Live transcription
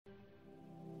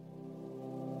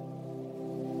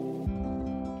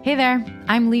Hey there,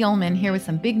 I'm Lee Ullman here with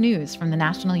some big news from the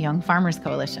National Young Farmers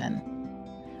Coalition.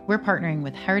 We're partnering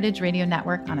with Heritage Radio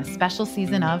Network on a special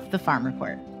season of The Farm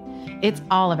Report. It's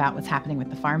all about what's happening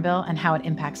with the Farm Bill and how it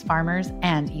impacts farmers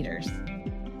and eaters.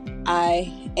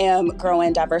 I am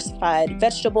growing diversified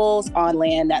vegetables on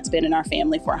land that's been in our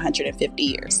family for 150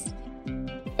 years.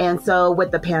 And so with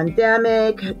the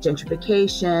pandemic,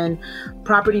 gentrification,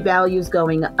 property values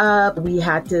going up, we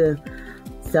had to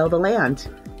sell the land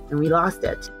and we lost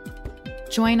it.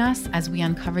 Join us as we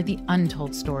uncover the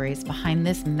untold stories behind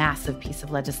this massive piece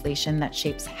of legislation that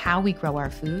shapes how we grow our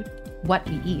food, what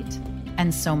we eat,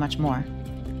 and so much more.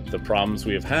 The problems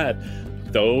we have had,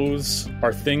 those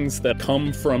are things that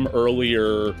come from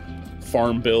earlier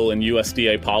Farm Bill and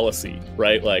USDA policy,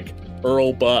 right? Like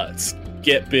Earl Butts,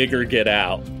 get big or get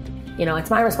out. You know, it's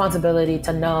my responsibility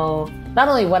to know not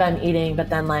only what I'm eating, but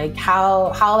then like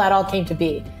how that all came to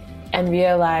be. And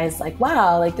realize like,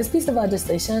 wow, like this piece of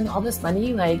legislation, all this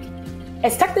money, like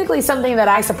it's technically something that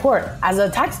I support as a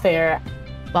taxpayer.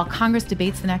 While Congress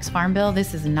debates the next Farm Bill,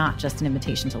 this is not just an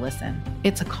invitation to listen.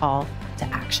 It's a call to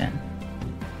action.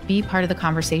 Be part of the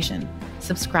conversation.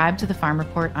 Subscribe to the Farm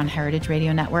Report on Heritage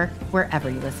Radio Network, wherever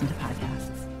you listen to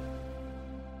podcasts.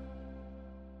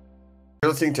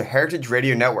 You're listening to Heritage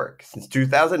Radio Network. Since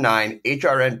 2009,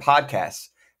 HRN podcasts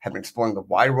have been exploring the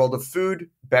wide world of food,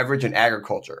 beverage, and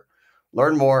agriculture.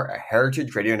 Learn more at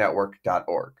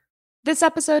heritageradionetwork.org. This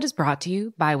episode is brought to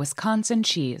you by Wisconsin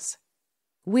Cheese.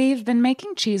 We've been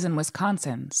making cheese in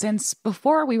Wisconsin since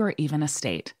before we were even a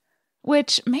state,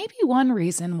 which may be one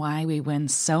reason why we win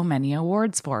so many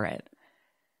awards for it.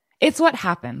 It's what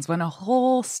happens when a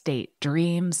whole state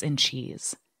dreams in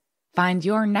cheese. Find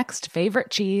your next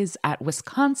favorite cheese at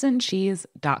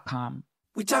wisconsincheese.com.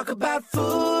 We talk about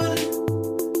food,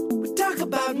 we talk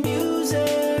about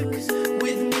music,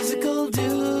 with musical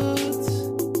dudes,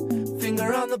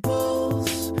 finger on the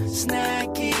pulse,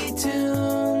 snacky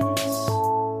tunes.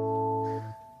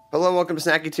 Hello and welcome to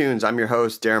Snacky Tunes. I'm your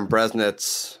host, Darren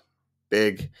Bresnitz.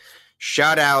 Big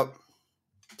shout out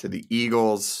to the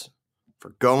Eagles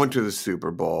for going to the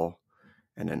Super Bowl.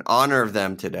 And in honor of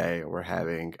them today, we're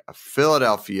having a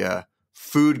Philadelphia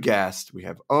food guest. We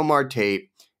have Omar Tate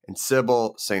and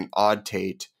Sybil St. Aud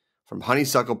Tate from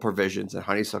Honeysuckle Provisions and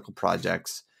Honeysuckle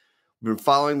Projects. We've been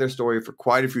following their story for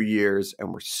quite a few years,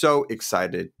 and we're so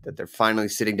excited that they're finally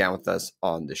sitting down with us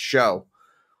on the show.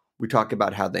 We talk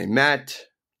about how they met,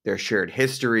 their shared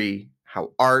history,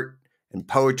 how art and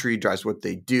poetry drives what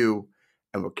they do,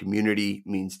 and what community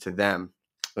means to them.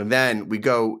 And then we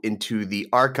go into the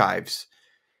archives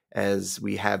as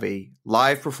we have a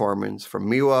live performance from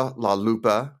MiWi La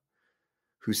Lupa,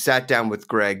 who sat down with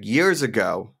Greg years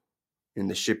ago in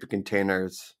the shipping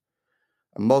containers,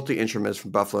 a multi-instrumentalist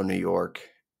from Buffalo, New York,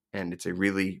 and it's a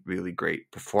really, really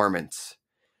great performance.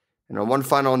 And on one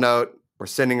final note, we're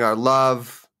sending our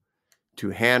love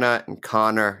to Hannah and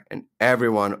Connor and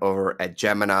everyone over at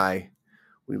Gemini.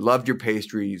 We loved your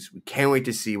pastries. We can't wait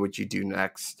to see what you do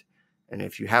next. And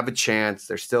if you have a chance,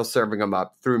 they're still serving them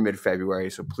up through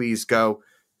mid-February. So please go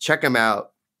check them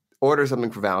out, order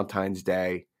something for Valentine's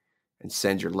Day, and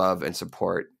send your love and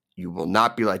support. You will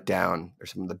not be let down. They're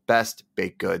some of the best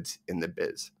baked goods in the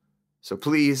biz. So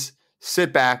please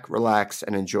sit back, relax,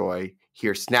 and enjoy.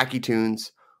 Hear Snacky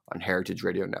Tunes on Heritage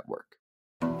Radio Network.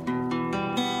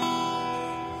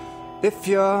 If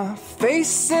you're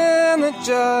facing a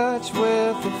judge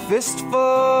with a fistful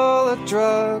of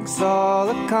drugs, all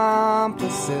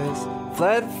accomplices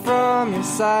fled from your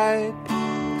side.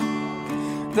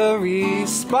 The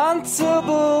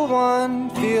responsible one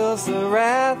feels the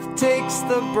wrath, takes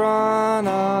the brunt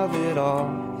of it all,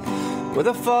 with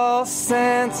a false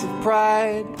sense of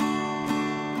pride.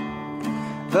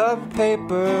 The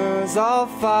papers all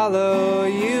follow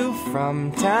you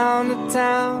from town to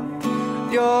town.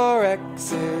 Your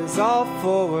exes all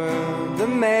forward the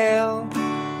mail.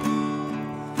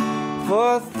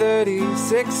 For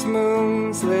 36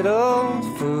 moons, little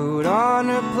food on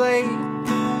her plate.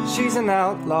 She's an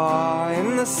outlaw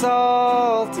in the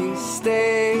salty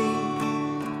state.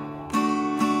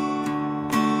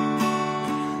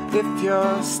 If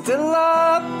you're still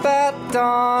up at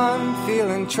dawn,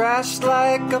 feeling trashed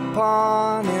like a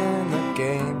pawn in a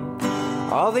game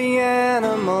all the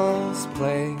animals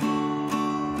play,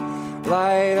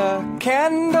 light a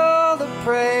candle to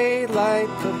pray, light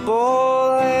the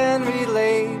bowl and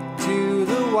relate to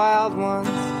the wild ones,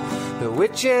 the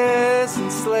witches and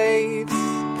slaves.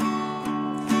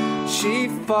 She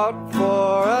fought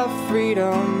for a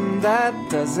freedom that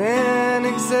doesn't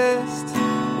exist.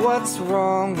 What's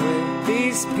wrong with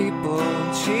these people?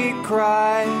 She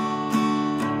cried.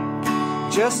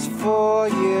 just 4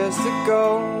 years to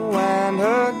go, and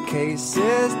her case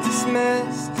is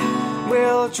dismissed.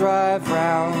 We'll drive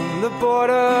round the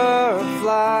border of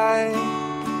life.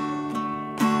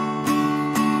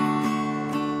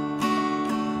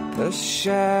 The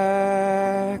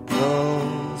shackles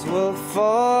will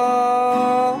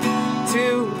fall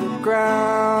to the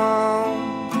ground,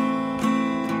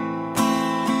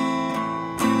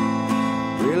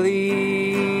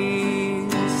 released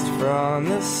from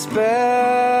the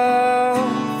spell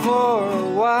for a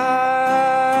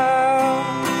while.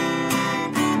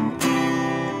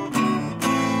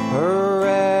 Her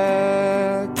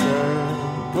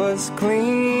record was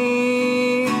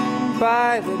clean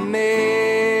by the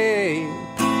maid.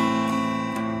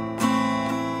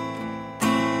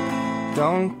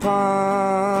 Don't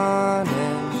punish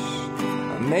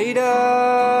a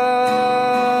made-up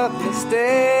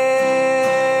mistake.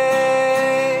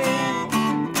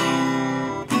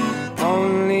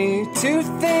 Only two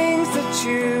things to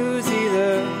choose,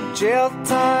 either jail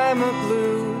time or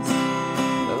blues.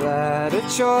 The latter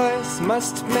choice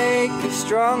must make you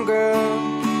stronger,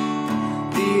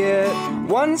 be it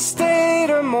one state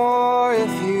or more.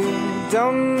 If you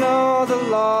don't know the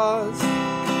laws,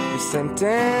 your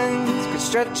sentence could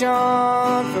stretch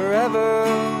on forever.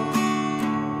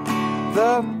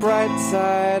 The bright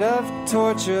side of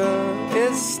torture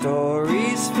is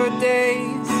stories for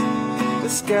days. The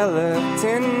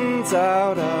skeletons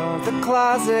out of the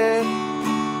closet.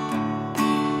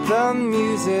 The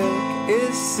music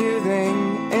is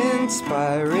soothing,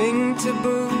 inspiring to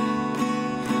boot.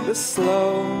 The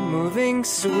slow-moving,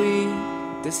 sweet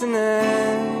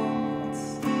dissonance.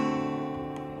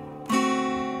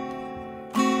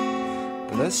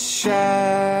 The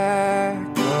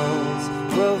shackles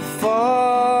will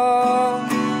fall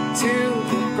to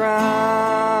the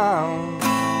ground,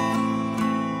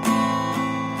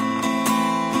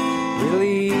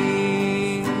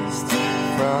 released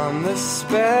from the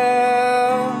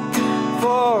spell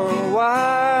for a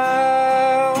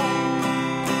while.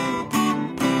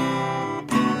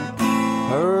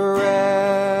 Her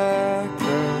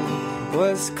record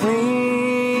was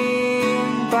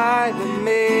clean by the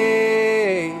maid.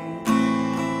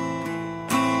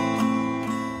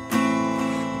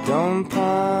 Don't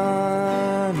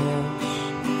punish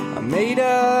a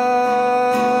made-up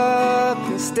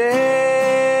mistake.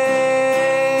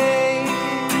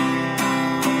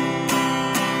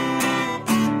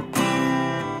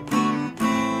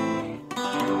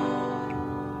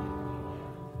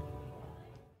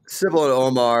 Sybil and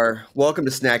Omar, welcome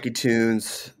to Snacky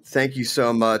Tunes. Thank you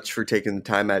so much for taking the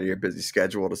time out of your busy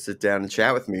schedule to sit down and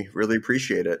chat with me. Really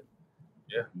appreciate it.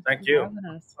 Yeah, thank you.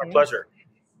 Our pleasure.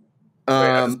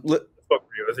 I spoke for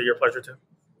you. Is it your pleasure too?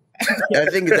 I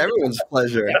think it's everyone's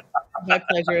pleasure. My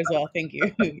pleasure as well. Thank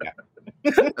you.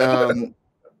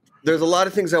 There's a lot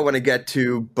of things I want to get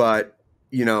to, but,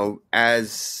 you know,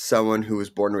 as someone who was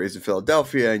born and raised in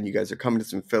Philadelphia, and you guys are coming to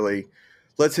some Philly,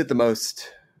 let's hit the most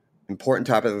important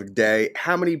topic of the day.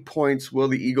 How many points will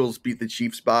the Eagles beat the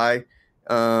Chiefs by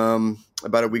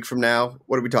about a week from now?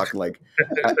 What are we talking like?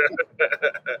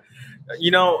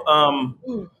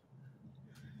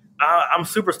 I'm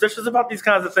superstitious about these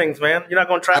kinds of things, man. You're not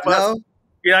going to trap us.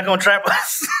 You're not going to trap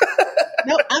us.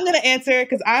 No, I'm going to answer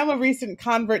because I'm a recent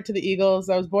convert to the Eagles.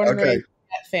 I was born and raised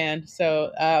a fan.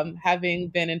 So having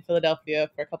been in Philadelphia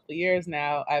for a couple of years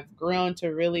now, I've grown to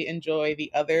really enjoy the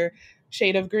other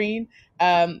shade of green.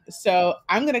 So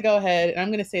I'm going to go ahead and I'm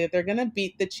going to say that they're going to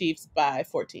beat the Chiefs by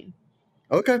 14.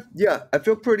 Okay. Yeah, I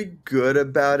feel pretty good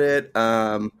about it.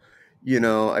 You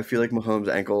know, I feel like Mahomes'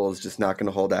 ankle is just not going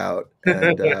to hold out,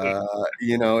 and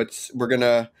you know, they're going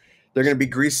to be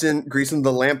greasing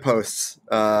the lampposts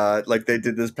like they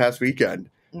did this past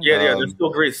weekend. Yeah, they're still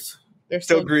greased. They're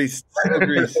still greased.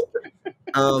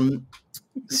 So,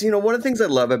 you know, one of the things I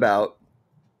love about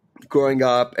growing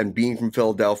up and being from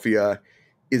Philadelphia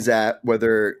is that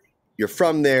whether you're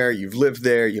from there, you've lived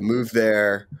there, you moved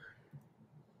there,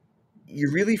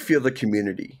 you really feel the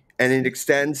community, and it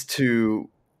extends to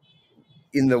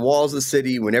in the walls of the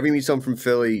city. Whenever you meet someone from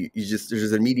Philly,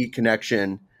 there's an immediate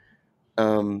connection.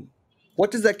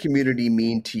 What does that community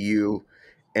mean to you?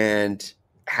 And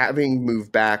having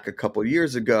moved back a couple of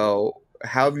years ago,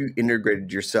 how have you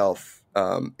integrated yourself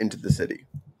into the city?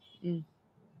 Want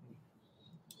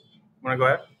to go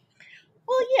ahead?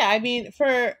 Well, yeah, I mean,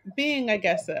 for being, I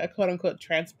guess, a quote unquote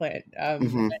transplant,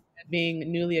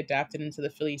 being newly adapted into the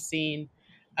Philly scene,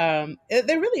 there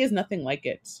really is nothing like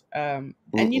it. And,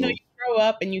 you know, you grow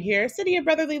up and you hear City of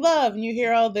Brotherly Love and you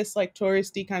hear all this like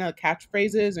touristy kind of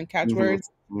catchphrases and catchwords.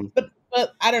 But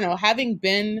I don't know, having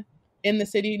been in the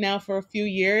city now for a few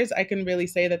years, I can really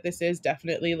say that this is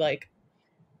definitely like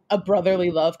a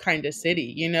brotherly love kind of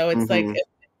city. You know, it's like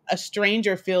a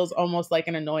stranger feels almost like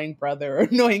an annoying brother or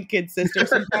annoying kid sister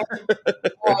sometimes.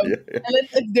 And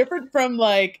it's different from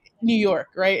like New York,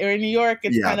 right? Or in New York,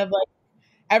 it's kind of like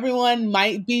everyone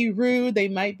might be rude, they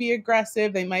might be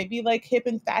aggressive, they might be like hip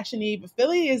and fashiony, but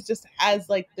Philly is just has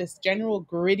like this general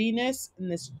grittiness and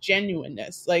this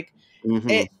genuineness. Like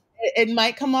it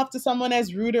might come off to someone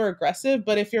as rude or aggressive,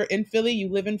 but if you're in Philly, you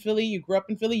live in Philly, you grew up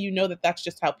in Philly, you know that that's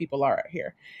just how people are out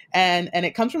here. And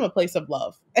it comes from a place of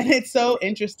love. And it's so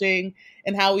interesting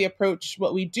in how we approach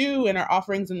what we do and our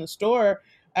offerings in the store,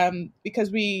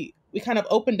 because we kind of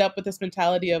opened up with this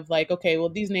mentality of like, okay, well,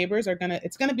 these neighbors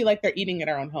it's going to be like they're eating at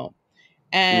our own home.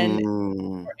 And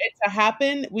for it to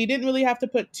happen, we didn't really have to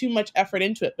put too much effort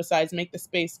into it besides make the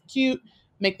space cute,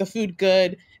 make the food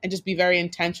good, and just be very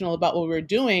intentional about what we were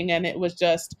doing. And it was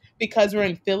just because we're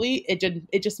in Philly,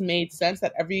 it just made sense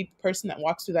that every person that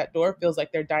walks through that door feels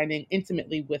like they're dining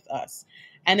intimately with us.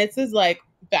 And this is like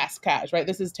fast cash, right?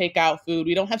 This is takeout food.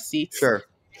 We don't have seats. Sure.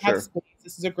 Space.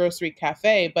 This is a grocery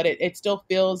cafe, but it still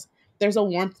feels, there's a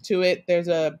warmth to it. There's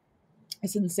a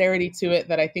sincerity to it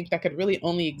that I think that could really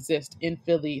only exist in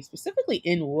Philly, specifically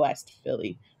in West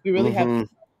Philly. We really have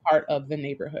part of the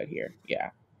neighborhood here. Yeah.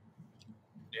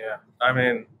 Yeah. I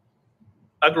mean,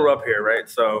 I grew up here, right?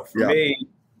 So for me,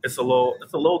 it's a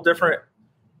little different,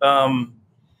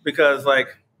 because like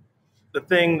the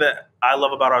thing that I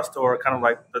love about our store, kind of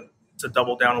like to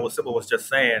double down on what Sybil was just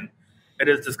saying, it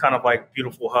is this kind of like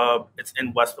beautiful hub. It's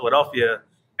in West Philadelphia,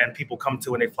 and people come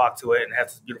to it and they flock to it, and it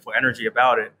has this beautiful energy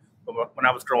about it. But when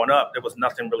I was growing up, there was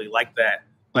nothing really like that,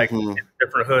 like in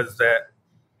different hoods that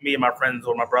me and my friends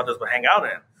or my brothers would hang out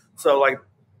in. So like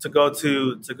to go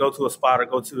to a spot or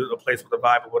go to a place with a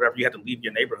vibe or whatever, you had to leave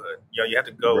your neighborhood. You know, you had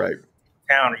to go to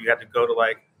town, or you had to go to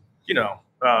like, you know,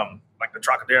 like the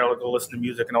Trocadero, go listen to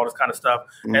music and all this kind of stuff.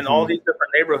 And all these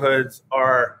different neighborhoods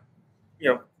are,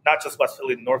 you know, not just West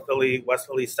Philly, North Philly, West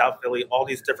Philly, South Philly, all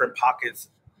these different pockets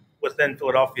within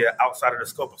Philadelphia outside of the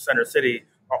scope of Center City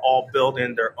are all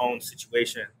building their own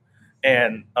situation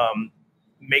and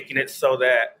making it so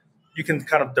that you can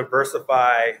kind of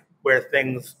diversify where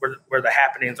the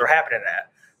happenings are happening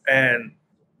at. And,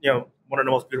 you know, one of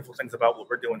the most beautiful things about what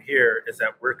we're doing here is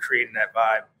that we're creating that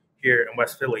vibe here in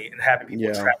West Philly and having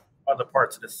people travel from other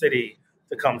parts of the city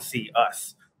to come see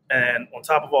us. And on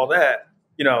top of all that,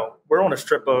 you know, we're on a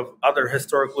strip of other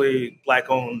historically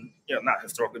Black-owned, you know, not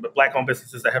historically, but Black-owned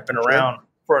businesses that have been around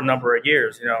for a number of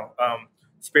years. You know,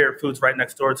 Spirit Food's right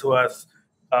next door to us.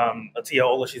 Atia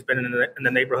Ola, she's been in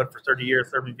the neighborhood for 30 years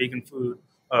serving vegan food.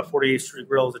 48th Street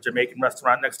Grill is a Jamaican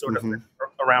restaurant next door that's been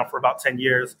around for about 10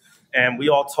 years. And we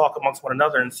all talk amongst one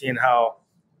another and seeing how,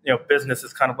 you know, business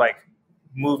is kind of like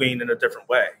moving in a different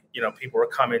way. You know, people are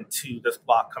coming to this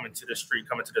block, coming to this street,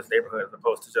 coming to this neighborhood, as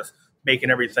opposed to just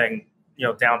making everything, you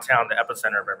know, downtown the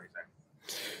epicenter of everything.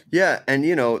 Yeah. And,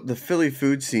 you know, the Philly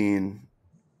food scene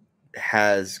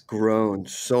has grown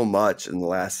so much in the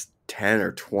last 10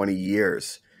 or 20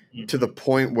 years to the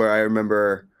point where I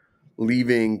remember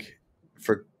leaving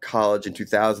for college in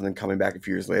 2000 and coming back a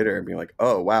few years later and being like,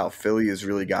 oh, wow, Philly has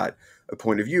really got a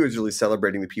point of view, is really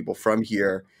celebrating the people from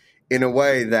here in a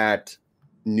way that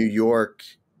New York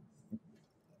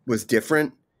was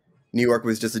different. New York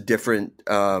was just a different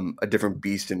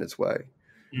beast in its way.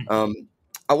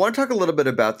 I want to talk a little bit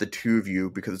about the two of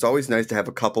you because it's always nice to have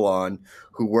a couple on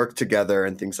who work together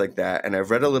and things like that. And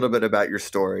I've read a little bit about your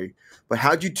story, but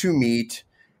how'd you two meet?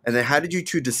 And then how did you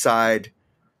two decide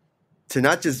to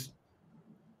not just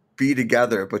be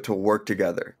together, but to work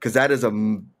together? Because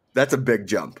that's a big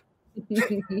jump.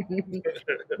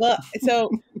 Well,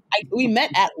 so we met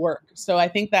at work. So I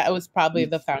think that was probably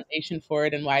the foundation for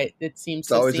it and why it seems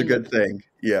it's always a good thing.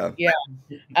 Yeah. Yeah.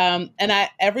 And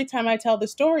every time I tell the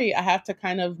story, I have to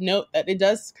kind of note that it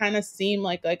does kind of seem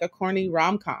like a corny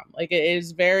rom-com. Like it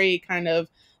is very kind of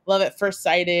love at first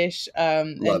sight-ish.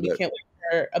 And we can't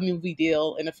wait for a movie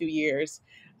deal in a few years.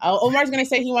 Omar's going to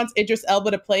say he wants Idris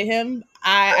Elba to play him.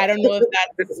 I don't know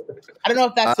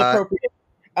if that's appropriate.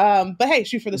 But hey,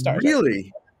 shoot for the stars.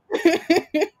 Really?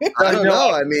 I don't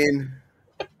know. I mean,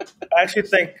 I actually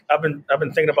think I've been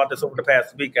thinking about this over the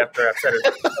past week after I said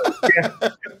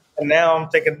it. And now I'm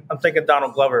thinking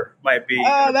Donald Glover might be.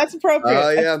 Oh, that's appropriate. Oh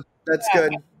yeah, that's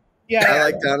good. Yeah, I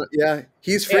like Donald. Yeah,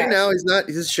 he's free now. He's not.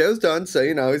 His show's done, so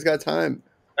you know he's got time.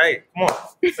 Hey, come on.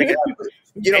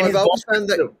 You know, I've always found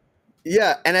that.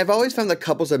 Yeah, and I've always found the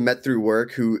couples I've met through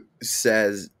work who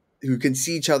can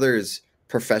see each other's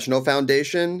professional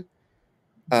foundation.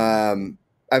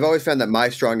 I've always found that my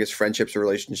strongest friendships or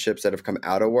relationships that have come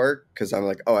out of work, because I'm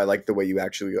like, oh, I like the way you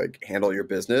actually like handle your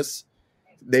business.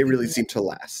 They really seem to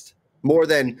last more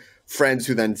than friends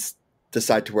who then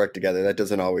decide to work together. That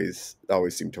doesn't always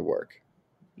seem to work.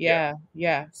 Yeah.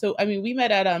 So, I mean, we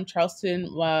met at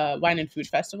Charleston Wine and Food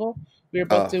Festival. We were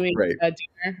both doing a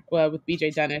dinner with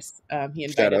BJ Dennis. He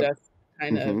invited us,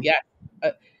 kind of,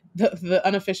 the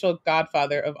unofficial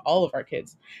godfather of all of our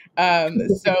kids.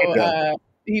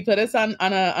 He put us on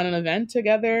an event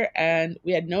together, and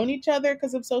we had known each other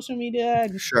because of social media.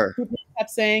 And people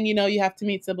kept saying, you know, you have to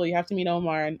meet Sybil, you have to meet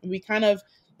Omar, and we kind of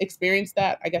experienced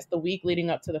that, I guess, the week leading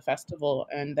up to the festival,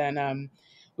 and then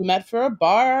we met for a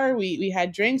bar. We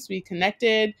had drinks. We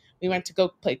connected. We went to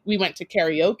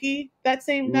karaoke that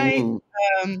same night.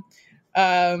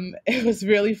 It was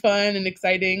really fun and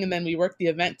exciting. And then we worked the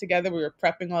event together. We were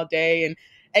prepping all day, and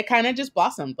it kind of just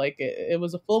blossomed. Like it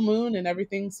was a full moon, and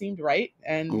everything seemed right.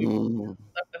 And we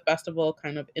left the festival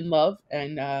kind of in love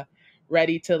and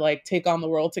ready to like take on the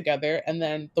world together. And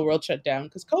then the world shut down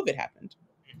because COVID happened.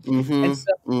 And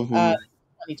so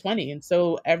 2020. And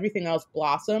so everything else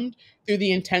blossomed through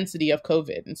the intensity of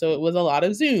COVID. And so it was a lot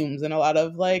of Zooms and a lot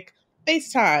of like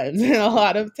FaceTimes and a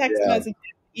lot of text messages,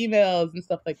 emails and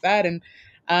stuff like that. And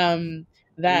memes.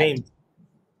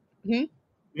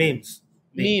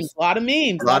 A lot of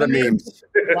memes.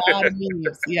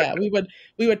 Yeah. We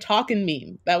would talk in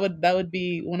memes. That would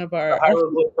be one of our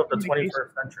hieroglyphs of the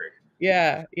 21st century.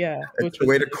 Yeah. It's the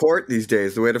way to court these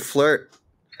days, the way to flirt.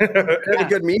 It's a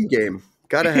good meme game.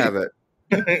 Gotta have it.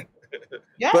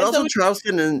 But also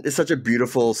Charleston is such a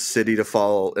beautiful city to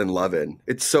fall in love in.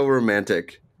 It's so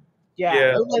romantic.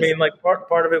 Yeah. I mean, like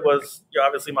part of it was,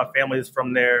 obviously my family is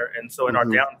from there, and so in our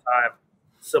downtime,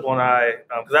 Sybil and I,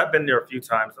 because I've been there a few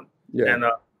times, and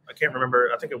I can't remember.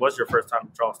 I think it was your first time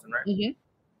in Charleston, right? Mm-hmm.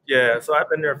 Yeah. So I've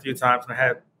been there a few times, and I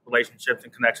had relationships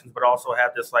and connections, but also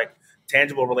have this like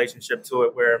tangible relationship to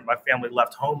it, where my family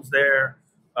left homes there.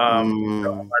 I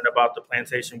learned about the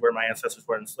plantation where my ancestors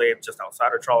were enslaved just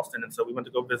outside of Charleston. And so we went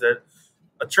to go visit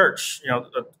a church, a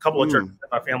couple of churches that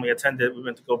my family attended. We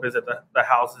went to go visit the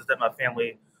houses that my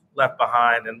family left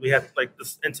behind. And we had like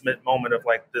this intimate moment of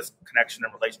like this connection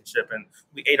and relationship. And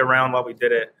we ate around while we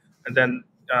did it. And then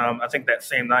I think that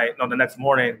same night, the next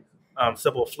morning,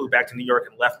 Sybil flew back to New York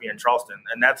and left me in Charleston.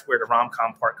 And that's where the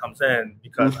rom-com part comes in,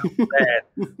 because I was sad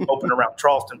open around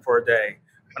Charleston for a day.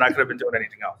 And I could have been doing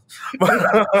anything else.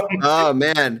 Oh,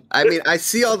 man. I mean, I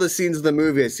see all the scenes in the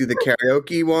movie. I see the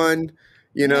karaoke one,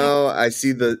 I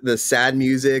see the sad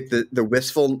music, the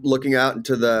wistful looking out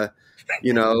into the,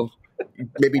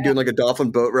 maybe doing like a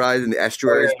dolphin boat ride in the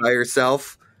estuaries by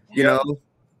yourself, know?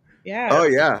 Yeah. Oh,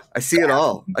 yeah. I see it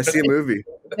all. I see a movie.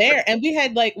 There. And we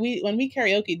had like, when we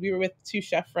karaoke'd, we were with two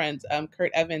chef friends,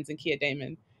 Kurt Evans and Kia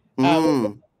Damon.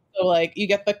 So like you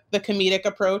get the comedic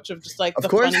approach of just like the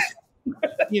funny.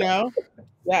 Yeah.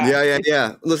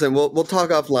 Listen, we'll talk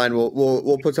offline.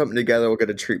 We'll put something together. We'll get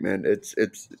a treatment. It's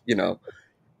the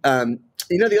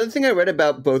other thing I read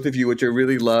about both of you, which I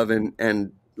really love,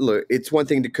 and look, it's one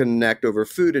thing to connect over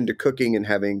food and to cooking and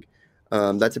having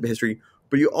that type of history,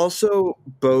 but you also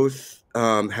both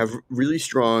have really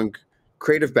strong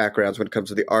creative backgrounds when it comes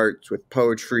to the arts, with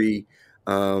poetry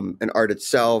and art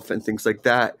itself and things like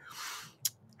that.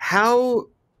 How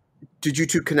did you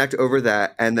two connect over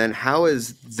that? And then how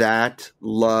has that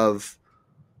love,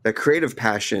 that creative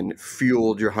passion,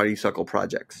 fueled your Honeysuckle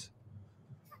projects?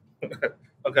 Okay,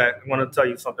 I want to tell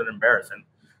you something embarrassing.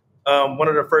 One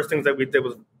of the first things that we did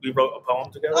was we wrote a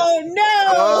poem together. Oh,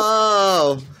 no!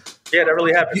 Oh! Yeah, that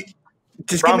really happened.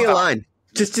 Just give me a line.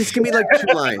 Just give me like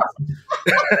 2 lines.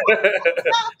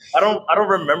 I don't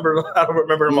remember them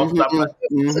off the top of my head.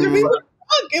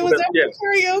 It was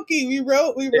karaoke. We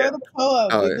wrote a poem.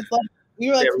 Oh, we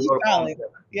were like freestyling.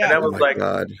 Yeah, and that was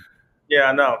God. Yeah,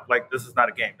 I know. Like, this is not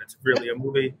a game. It's really a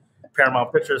movie.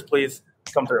 Paramount Pictures, please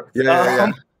come through.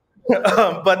 Yeah.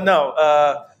 But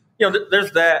no,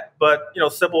 there's that. But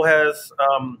Sybil has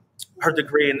her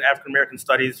degree in African American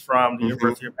Studies from the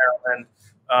University of Maryland.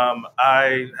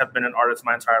 I have been an artist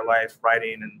my entire life,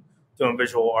 writing and doing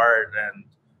visual art, and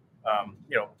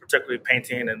particularly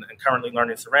painting, and currently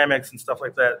learning ceramics and stuff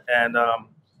like that. And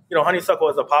Honeysuckle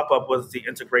as a pop-up was the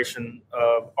integration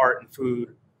of art and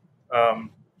food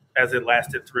as it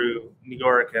lasted through New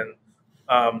York.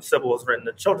 And Sybil has written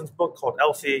a children's book called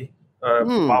Elsie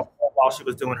while she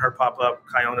was doing her pop-up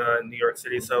Kiona in New York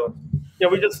City. So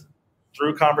we just,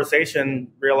 through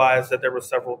conversation, realized that there were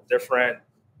several different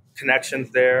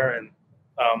connections there, and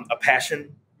a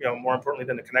passion, more importantly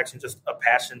than the connection, just a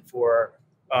passion for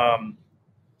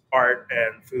art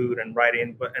and food and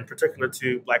writing, but in particular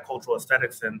to Black cultural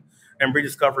aesthetics and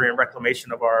rediscovery and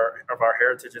reclamation of our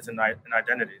heritages and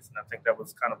identities. And I think that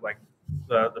was kind of like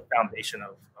the foundation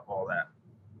of all that.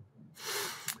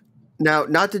 Now,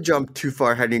 not to jump too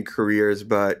far ahead in careers,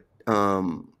 but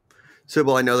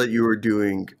Sybil, I know that you were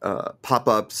doing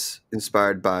pop-ups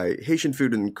inspired by Haitian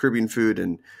food and Caribbean food,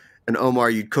 and Omar,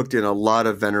 you cooked in a lot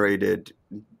of venerated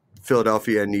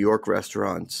Philadelphia and New York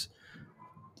restaurants.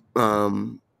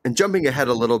 And jumping ahead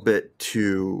a little bit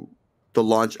to the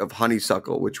launch of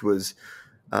Honeysuckle, which was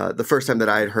the first time that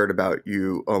I had heard about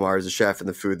you, Omar, as a chef and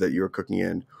the food that you were cooking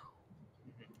in.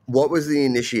 What was the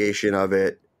initiation of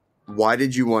it? Why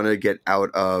did you want to get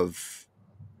out of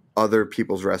other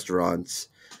people's restaurants?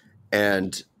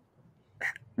 And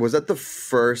was that the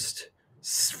first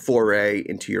foray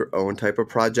into your own type of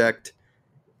project?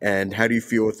 And how do you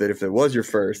feel with it, if it was your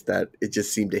first, that it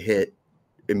just seemed to hit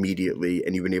immediately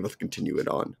and you've been able to continue it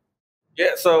on?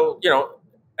 Yeah, so,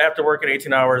 after working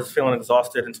 18 hours, feeling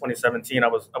exhausted in 2017, I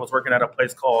was working at a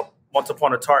place called Once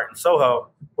Upon a Tart in Soho,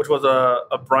 which was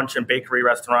a brunch and bakery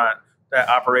restaurant that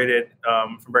operated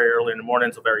from very early in the morning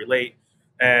until very late.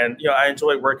 And, I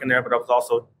enjoyed working there, but I was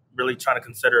also really trying to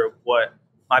consider what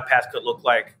my path could look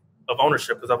like of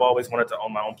ownership, because I've always wanted to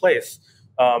own my own place.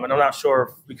 And I'm not sure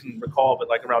if we can recall, but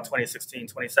like around 2016,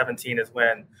 2017 is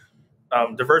when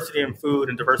diversity in food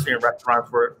and diversity in restaurants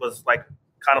was like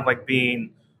kind of like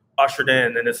being ushered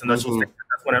in this initial stage.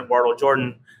 That's when Eduardo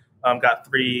Jordan got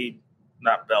three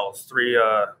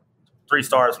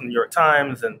stars from the New York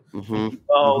Times and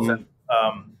Wells, and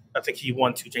I think he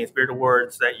won 2 James Beard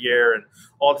Awards that year, and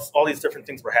all these different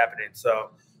things were happening.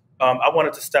 So I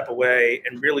wanted to step away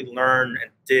and really learn and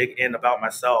dig in about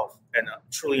myself and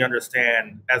truly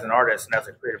understand as an artist and as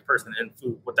a creative person in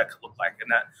food what that could look like.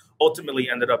 And that ultimately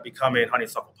ended up becoming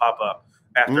Honeysuckle Pop-Up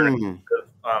after a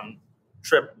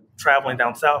trip traveling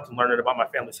down south and learning about my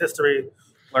family's history,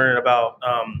 learning about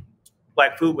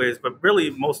Black foodways, but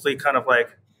really mostly kind of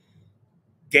like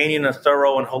gaining a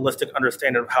thorough and holistic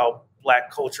understanding of how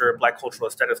Black culture, Black cultural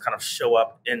aesthetics kind of show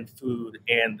up in food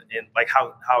and in like how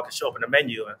it can show up in a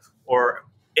menu or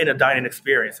in a dining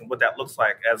experience and what that looks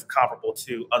like as comparable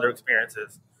to other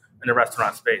experiences in the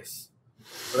restaurant space.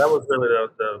 So that was really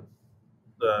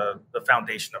the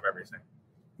foundation of everything.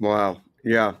 Wow.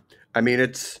 Yeah. I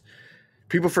mean,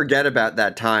 people forget about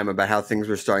that time, about how things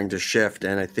were starting to shift.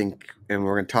 And I think, and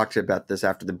we're going to talk about this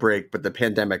after the break, but the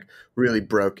pandemic really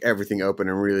broke everything open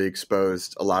and really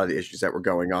exposed a lot of the issues that were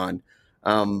going on.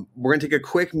 We're going to take a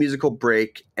quick musical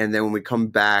break. And then when we come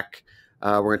back,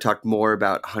 we're going to talk more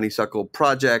about Honeysuckle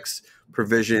projects,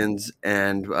 provisions,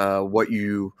 and what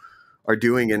you are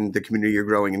doing in the community you're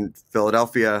growing in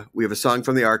Philadelphia. We have a song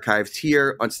from the archives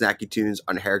here on Snacky Tunes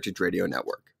on Heritage Radio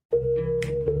Network.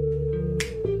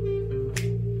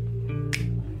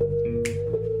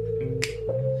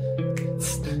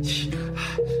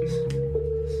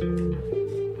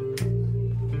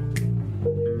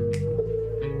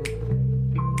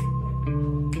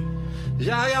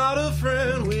 I got a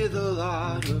friend with a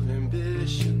lot of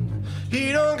ambition.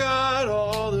 He don't got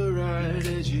all the right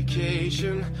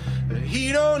education, but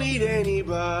he don't need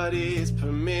anybody's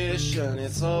permission.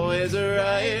 It's always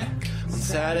alright on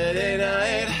Saturday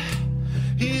night.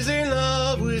 He's in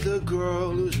love with a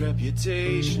girl whose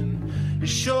reputation is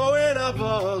showing up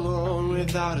alone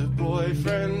without a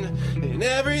boyfriend. And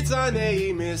every time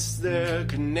they miss their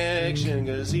connection,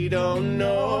 'cause he don't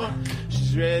know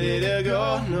she's ready to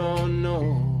go.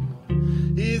 No.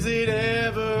 Is it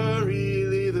ever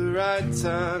really the right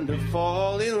time to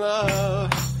fall in love?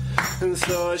 And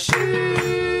so she's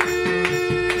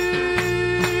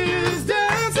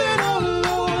dancing all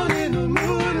alone in the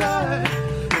moonlight.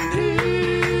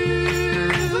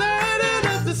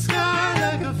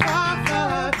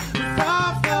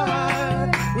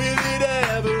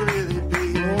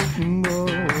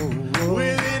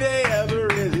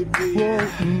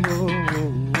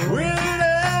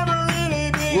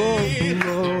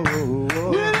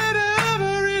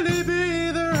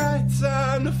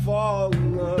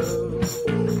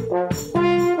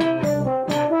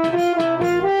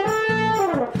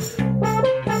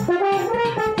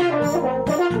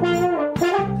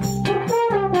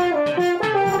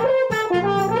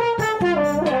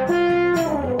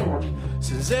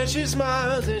 She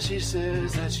smiles and she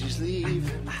says that she's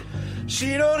leaving.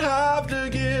 She don't have to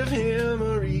give him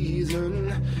a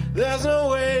reason. There's no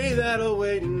way that'll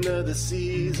wait another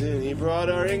season. He brought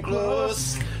her in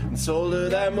close and told her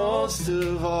that most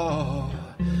of all,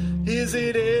 is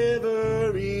it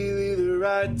ever really the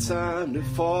right time to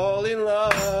fall in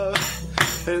love?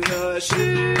 And she's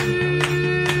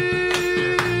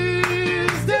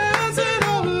dancing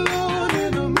all alone.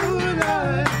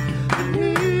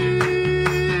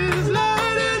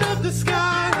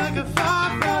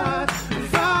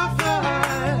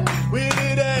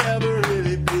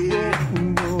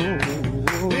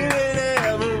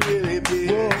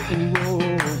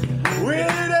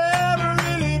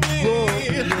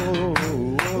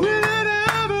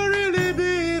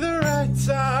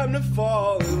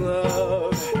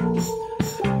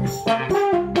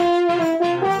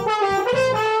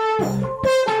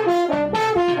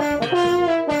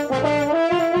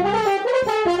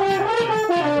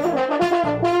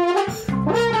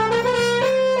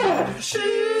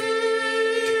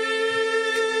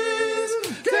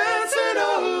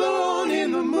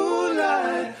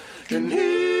 And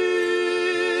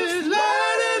he's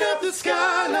lighting up the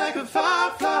sky like a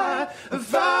firefly, a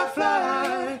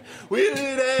firefly. Will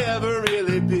it ever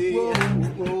really be? Whoa,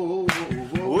 whoa,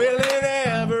 whoa. Will it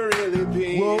ever really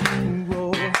be? Whoa,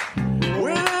 whoa.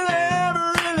 Will it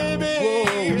ever really be?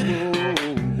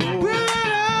 Whoa, will it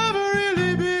ever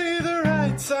really be the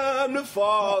right time to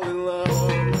fall in love?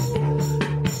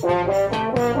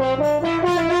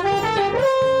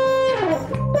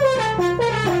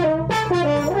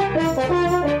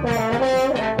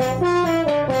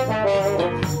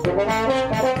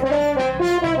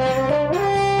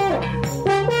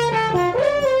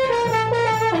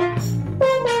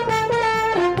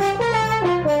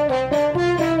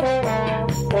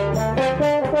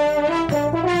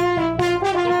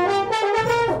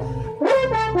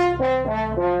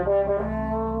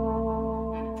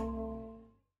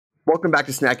 Welcome back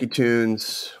to Snacky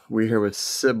Tunes. We're here with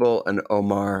Sybil and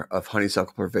Omar of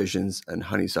Honeysuckle Provisions and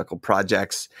Honeysuckle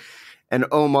Projects. And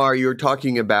Omar, you were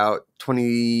talking about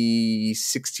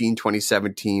 2016,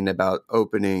 2017, about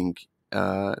opening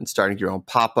and starting your own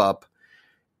pop-up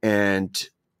and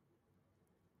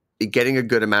getting a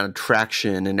good amount of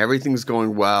traction and everything's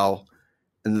going well.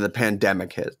 And then the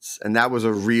pandemic hits. And that was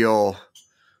a real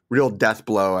death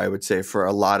blow, I would say, for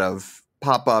a lot of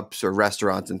pop-ups or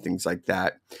restaurants and things like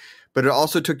that. But it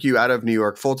also took you out of New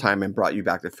York full-time and brought you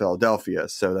back to Philadelphia.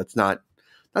 So that's not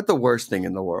the worst thing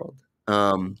in the world.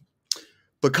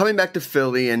 But coming back to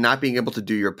Philly and not being able to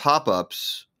do your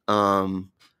pop-ups, how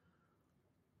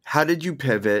did you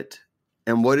pivot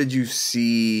and what did you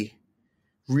see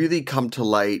really come to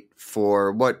light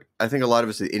for what I think a lot of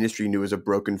us in the industry knew was a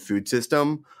broken food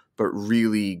system, but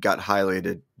really got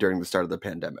highlighted during the start of the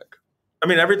pandemic? I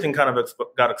mean, everything kind of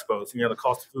got exposed. The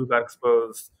cost of food got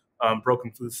exposed.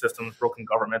 Broken food systems, broken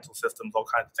governmental systems, all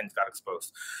kinds of things got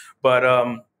exposed. But,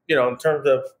 in terms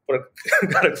of what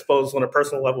got exposed on a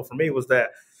personal level for me was that,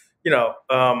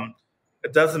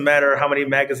 it doesn't matter how many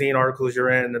magazine articles you're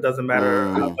in. It doesn't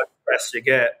matter how much press you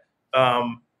get.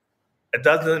 It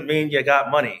doesn't mean you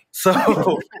got money. So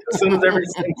as soon as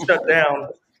everything shut down,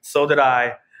 so did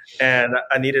I. And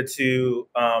I needed to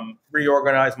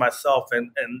reorganize myself.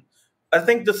 And I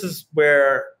think this is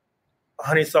where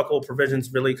Honeysuckle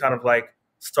Provisions really kind of like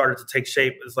started to take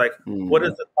shape. Is like, what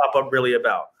is the pop-up really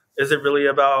about? Is it really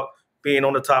about being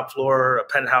on the top floor, a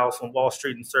penthouse on Wall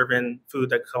Street and serving food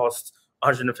that costs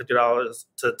 $150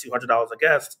 to $200 a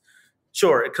guest?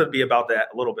 Sure, it could be about that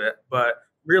a little bit, but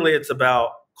really it's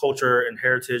about culture and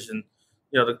heritage and,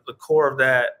 the core of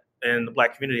that in the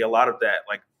Black community, a lot of that,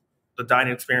 like the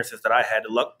dining experiences that I had,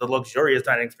 the luxurious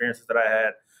dining experiences that I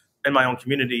had in my own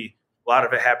community, a lot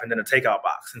of it happened in a takeout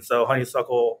box. And so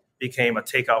Honeysuckle became a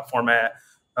takeout format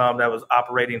that was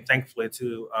operating, thankfully,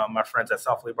 to my friends at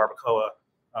South Philly Barbacoa,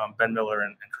 Ben Miller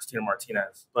and Christina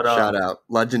Martinez. But shout out,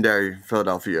 legendary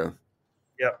Philadelphia.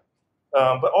 Yep.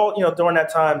 But all during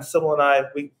that time, Sybil and I,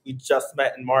 we just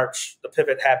met in March. The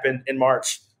pivot happened in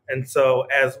March, and so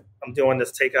as I'm doing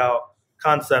this takeout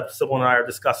concept, Sybil and I are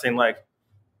discussing like,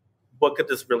 what could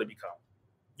this really become?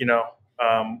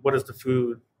 What is the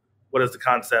food? What is the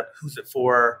concept? Who's it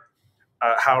for?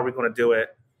 How are we going to do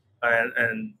it?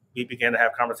 And we began to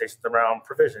have conversations around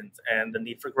provisions and the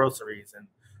need for groceries and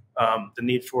the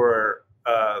need for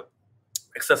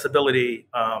accessibility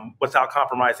without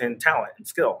compromising talent and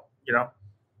skill,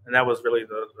 And that was really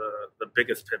the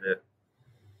biggest pivot.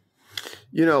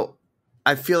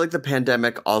 I feel like the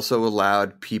pandemic also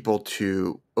allowed people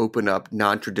to open up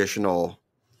non-traditional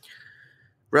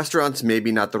restaurants,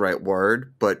 maybe not the right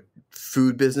word, but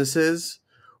food businesses,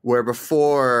 where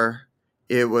before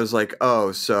it was like,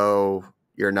 oh, so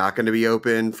you're not going to be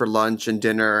open for lunch and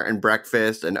dinner and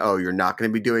breakfast, and oh, you're not going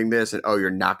to be doing this, and oh, you're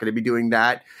not going to be doing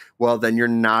that. Well, then you're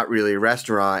not really a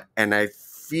restaurant. And I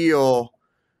feel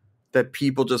that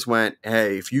people just went,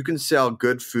 hey, if you can sell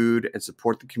good food and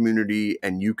support the community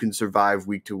and you can survive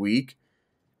week to week,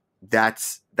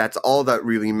 that's all that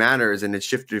really matters. And it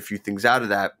shifted a few things out of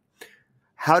that.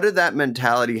 How did that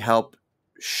mentality help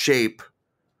shape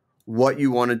what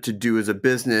you wanted to do as a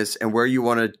business and where you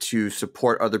wanted to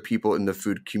support other people in the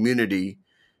food community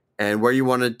and where you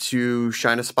wanted to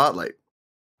shine a spotlight?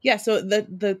 Yeah, so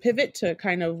the pivot to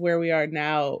kind of where we are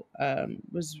now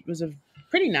was a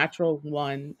pretty natural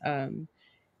one.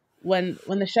 When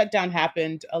the shutdown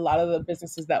happened, a lot of the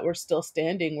businesses that were still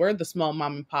standing were the small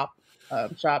mom and pop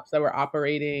shops that were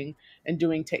operating and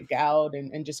doing takeout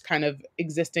and just kind of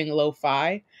existing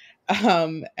lo-fi.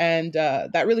 And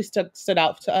that really stood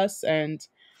out to us. And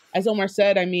as Omar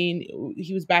said, I mean,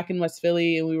 he was back in West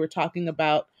Philly and we were talking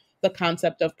about the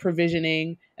concept of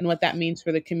provisioning and what that means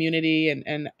for the community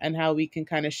and how we can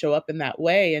kind of show up in that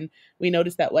way. And we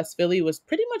noticed that West Philly was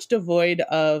pretty much devoid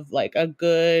of like a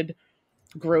good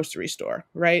grocery store,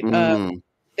 right?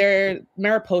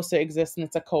 Mariposa exists, and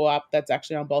it's a co-op that's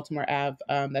actually on Baltimore Ave.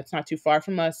 That's not too far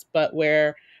from us, but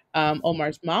where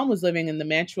Omar's mom was living in the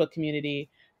Mantua community,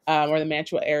 or the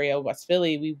Mantua area of West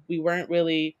Philly, we weren't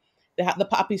really, the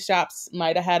poppy shops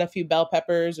might have had a few bell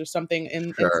peppers or something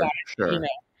inside. Sure. You know,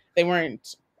 they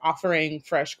weren't offering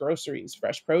fresh groceries,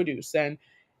 fresh produce. And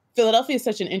Philadelphia is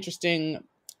such an interesting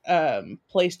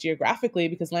place geographically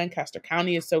because Lancaster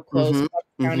County is so close,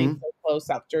 County is so close,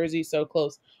 South Jersey so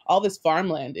close. All this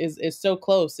farmland is so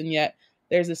close, and yet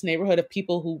there's this neighborhood of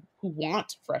people who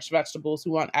want fresh vegetables,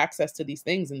 who want access to these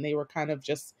things, and they were kind of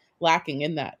just lacking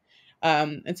in that.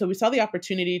 And so we saw the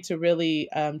opportunity to really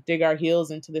dig our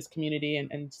heels into this community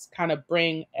and just kind of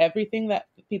bring everything that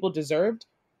people deserved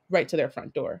right to their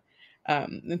front door.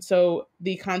 And so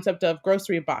the concept of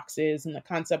grocery boxes and the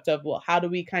concept of, well, how do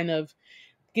we kind of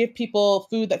give people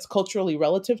food that's culturally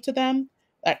relative to them,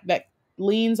 that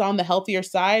leans on the healthier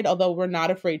side, although we're not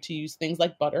afraid to use things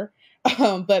like butter,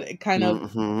 but it kind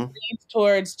of leans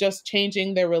towards just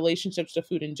changing their relationships to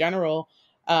food in general.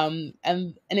 And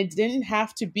it didn't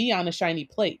have to be on a shiny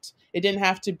plate. It didn't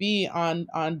have to be on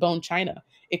bone china.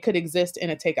 It could exist in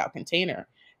a takeout container.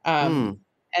 And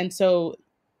so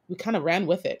we kind of ran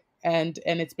with it, and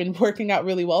it's been working out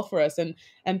really well for us, and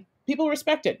people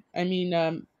respect it. I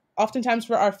mean, oftentimes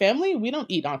for our family, we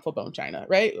don't eat on full bone china,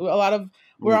 right?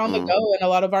 We're on the go, and a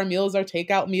lot of our meals are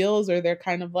takeout meals, or they're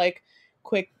kind of like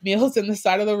quick meals in the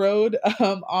side of the road,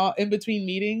 in between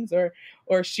meetings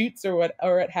or shoots or what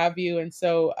have you. And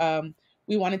so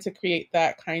we wanted to create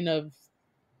that kind of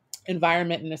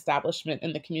environment and establishment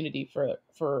in the community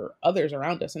for others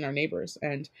around us and our neighbors,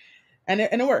 and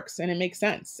it works, and it makes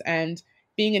sense. And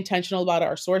being intentional about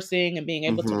our sourcing and being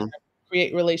able to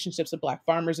create relationships with Black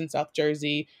farmers in South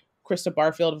Jersey. Krista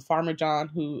Barfield of Farmer John,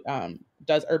 who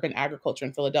does urban agriculture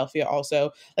in Philadelphia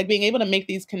also, like being able to make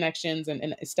these connections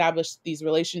and establish these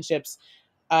relationships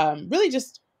really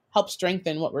just help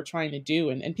strengthen what we're trying to do.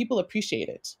 And people appreciate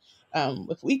it.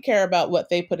 If we care about what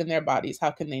they put in their bodies,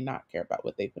 how can they not care about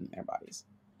what they put in their bodies?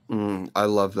 I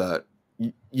love that.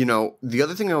 You know, the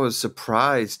other thing I was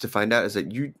surprised to find out is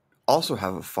that you also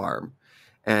have a farm.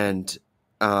 And,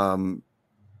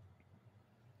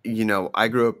 you know, I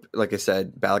grew up, like I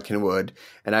said, Balakin Wood,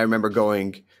 and I remember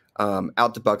going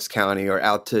out to Bucks County or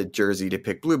out to Jersey to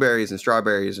pick blueberries and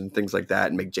strawberries and things like that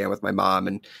and make jam with my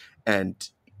mom. And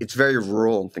it's very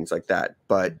rural and things like that.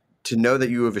 But to know that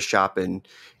you have a shop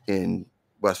in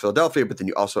West Philadelphia, but then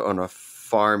you also own a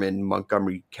farm in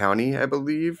Montgomery County, I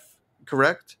believe,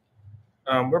 correct?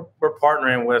 We're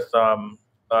partnering with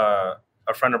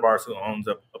a friend of ours who owns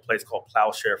a place called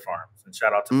Plowshare Farms, and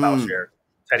shout out to Plowshare,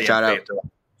 Teddy Shout and Faith,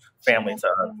 family to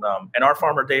us, and our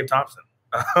farmer Dave Thompson,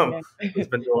 who's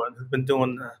been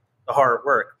doing the hard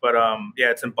work. But yeah,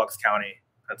 it's in Bucks County,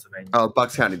 Pennsylvania. Oh,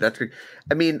 Bucks County, that's great.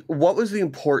 I mean, what was the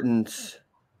importance,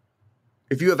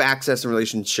 if you have access and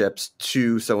relationships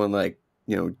to someone like,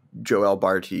 you know, Joel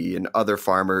Barty and other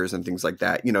farmers and things like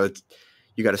that? You know,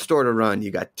 you got a store to run, you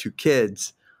got 2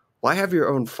 kids. Why have your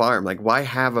own farm? Like, why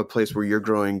have a place where you're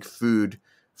growing food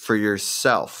for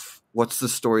yourself? What's the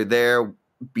story there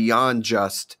beyond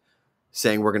just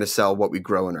saying we're going to sell what we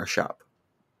grow in our shop?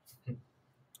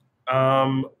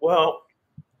 Well,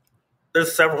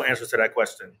 there's several answers to that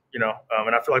question, you know,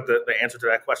 and I feel like the answer to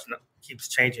that question keeps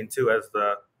changing too as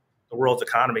the world's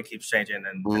economy keeps changing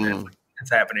and it's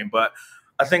happening. But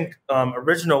I think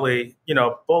originally, you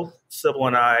know, both Sybil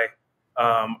and I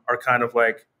are kind of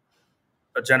like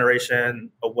a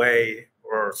generation away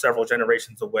or several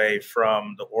generations away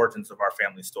from the origins of our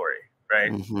family story,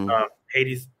 right?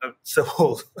 Haiti's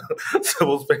Sybil's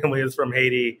family is from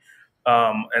Haiti,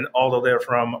 and although they're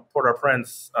from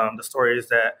Port-au-Prince, the stories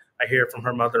that I hear from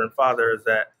her mother and father is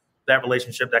that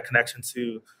relationship, that connection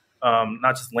to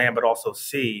not just land but also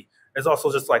sea, is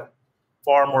also just like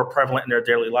far more prevalent in their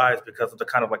daily lives because of the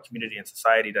kind of like community and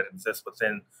society that exists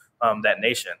within that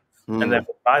nation. And then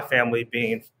my family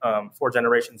being 4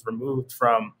 generations removed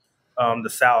from the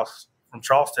South, from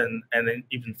Charleston, and then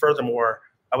even furthermore,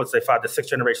 I would say 5 to 6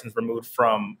 generations removed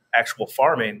from actual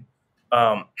farming.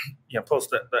 You know, post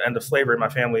the end of slavery, my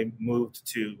family moved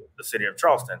to the city of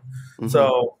Charleston.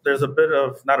 So there's but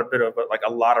like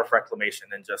a lot of reclamation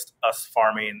and just us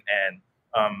farming and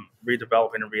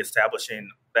redeveloping and reestablishing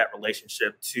that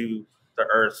relationship to the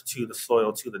earth, to the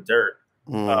soil, to the dirt.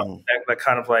 That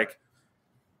kind of like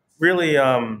really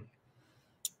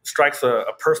strikes a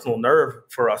personal nerve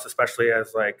for us, especially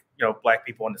as like, you know, Black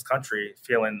people in this country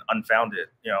feeling unfounded,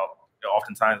 you know,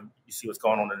 oftentimes you see what's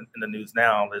going on in the news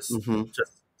now. There's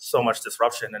just so much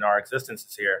disruption in our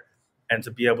existences here. And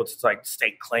to be able to like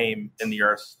stake claim in the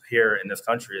earth here in this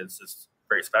country is just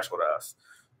very special to us.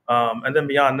 And then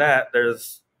beyond that,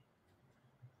 there's,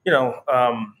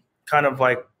 kind of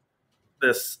like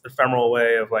this ephemeral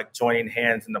way of like joining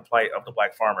hands in the plight of the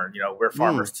Black farmer. We're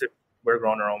farmers too. We're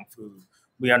growing our own food.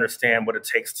 We understand what it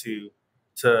takes to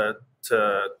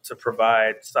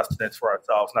provide sustenance for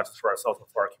ourselves, not just for ourselves, but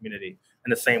for our community, in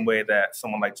the same way that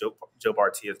someone like Joe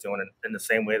Barty is doing, in the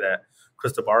same way that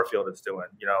Krista Barfield is doing.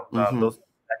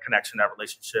 That connection, that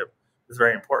relationship is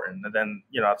very important. And then,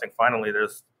 I think finally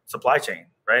there's supply chain,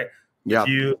 right? Yeah. If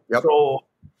you control,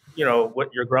 what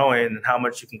you're growing and how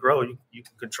much you can grow, you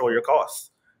can control your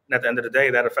costs. And at the end of the day,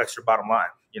 that affects your bottom line,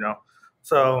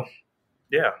 So,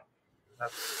 yeah.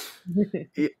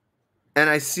 And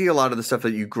I see a lot of the stuff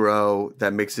that you grow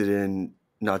that makes it in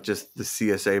not just the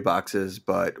CSA boxes,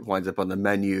 but winds up on the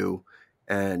menu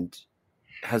and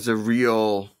has a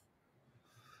real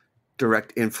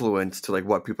direct influence to like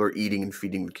what people are eating and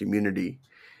feeding the community.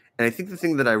 And I think the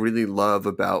thing that I really love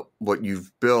about what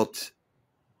you've built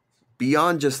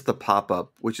beyond just the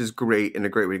pop-up, which is great and a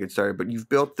great way to get started, but you've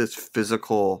built this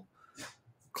physical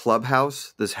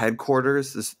clubhouse, this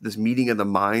headquarters, this meeting of the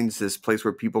minds, this place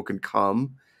where people can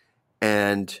come.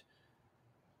 And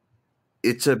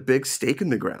it's a big stake in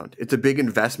the ground. It's a big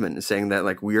investment in saying that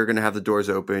like we are going to have the doors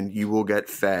open. You will get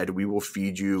fed. We will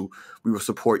feed you. We will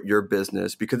support your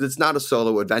business because it's not a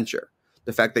solo adventure.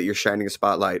 The fact that you're shining a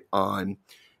spotlight on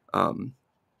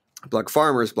Black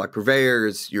farmers, Black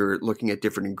purveyors, you're looking at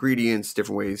different ingredients,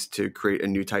 different ways to create a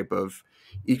new type of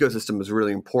ecosystem is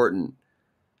really important.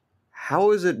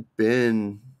 How has it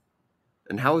been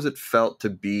and how has it felt to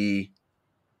be,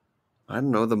 I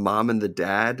don't know, the mom and the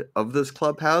dad of this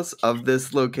clubhouse, of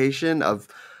this location, of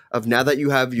now that you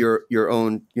have your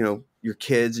own, your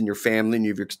kids and your family and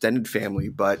you have your extended family,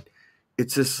 but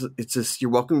it's just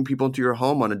you're welcoming people into your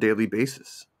home on a daily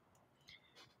basis.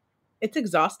 It's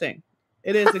exhausting.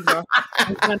 It is exhausting.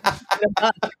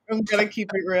 I'm gonna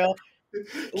keep it real.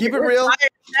 Keep it real.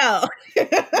 No.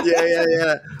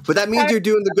 Yeah. But that means you're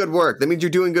doing the good work. That means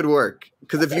you're doing good work.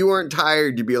 Because if you weren't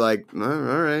tired, you'd be like, all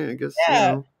right, I guess.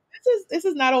 Yeah. This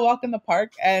is not a walk in the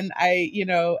park, and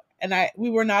we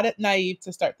were not naive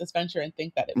to start this venture and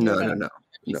think that it was going to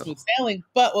be smooth sailing.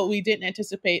 But what we didn't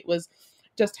anticipate was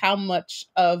just how much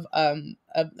of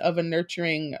a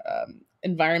nurturing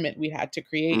environment we had to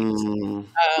create, and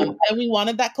we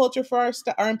wanted that culture for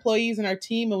our employees and our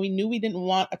team, and we knew we didn't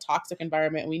want a toxic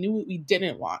environment, and we knew what we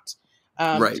didn't want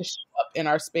to show up in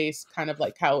our space, kind of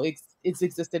like how it's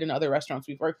existed in other restaurants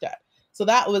we've worked at. So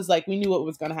that was like, we knew what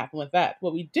was going to happen with that.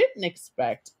 What we didn't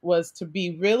expect was to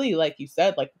be really, like you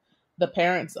said, like the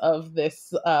parents of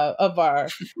this, of our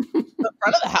the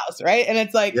front of the house. Right. And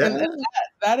it's like, and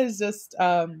that is just,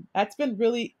 that's been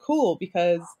really cool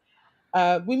because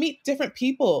we meet different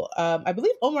people. I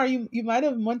believe, Omar, you might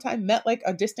have one time met like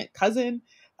a distant cousin.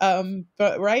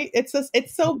 But right. It's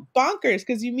so bonkers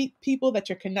because you meet people that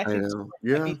you're connected to,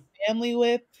 be family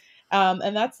with.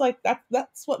 And that's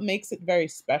what makes it very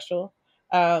special.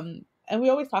 And we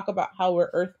always talk about how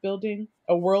we're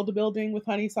world building with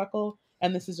Honeysuckle.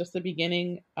 And this is just the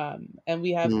beginning. And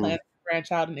we have plans to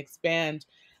branch out and expand,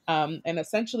 and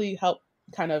essentially help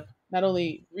kind of not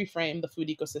only reframe the food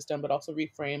ecosystem, but also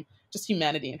reframe just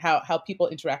humanity and how people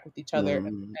interact with each other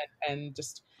and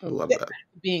just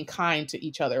being kind to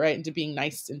each other, right? And to being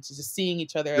nice and to just seeing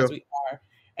each other as we are.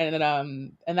 And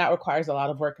that requires a lot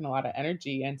of work and a lot of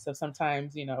energy. And so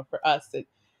sometimes, for us, at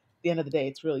the end of the day,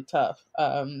 it's really tough.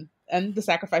 And the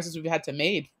sacrifices we've had to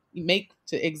make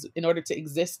in order to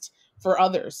exist for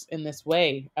others in this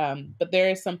way. But there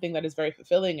is something that is very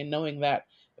fulfilling in knowing that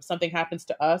if something happens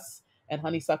to us and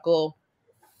Honeysuckle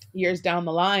years down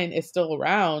the line is still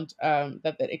around,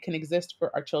 that it can exist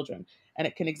for our children, and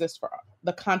it can exist for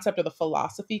the concept of the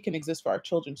philosophy can exist for our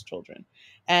children's children.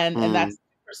 And that's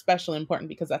especially important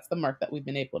because that's the mark that we've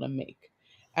been able to make.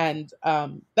 And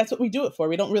that's what we do it for.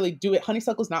 We don't really do it.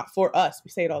 Honeysuckle's not for us.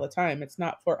 We say it all the time. It's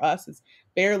not for us. It's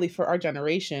barely for our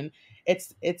generation.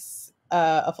 It's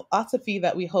a philosophy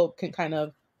that we hope can kind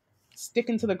of stick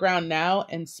into the ground now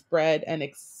and spread and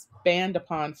expand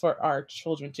upon for our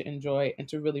children to enjoy and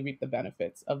to really reap the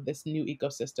benefits of this new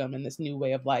ecosystem and this new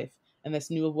way of life and this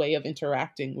new way of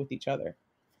interacting with each other.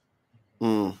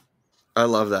 I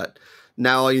love that.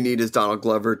 Now all you need is Donald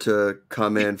Glover to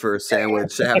come in for a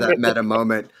sandwich to have that meta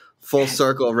moment. Full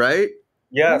circle, right?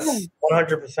 Yes,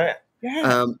 100%.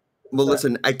 Yeah. Well,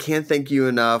 listen, I can't thank you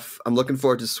enough. I'm looking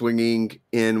forward to swinging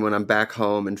in when I'm back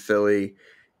home in Philly.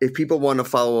 If people want to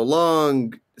follow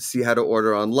along, see how to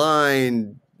order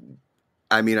online,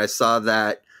 I mean, I saw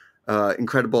that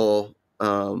incredible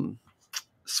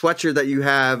sweatshirt that you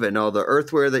have and all the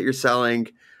earthware that you're selling.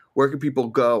 Where can people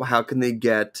go? How can they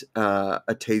get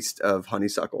a taste of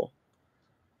Honeysuckle?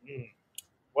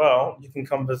 Well, you can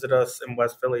come visit us in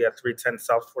West Philly at 310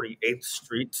 South 48th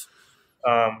Street.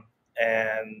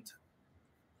 And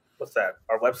what's that?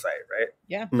 Our website, right?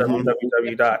 Yeah.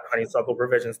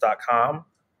 www.honeysuckleprovisions.com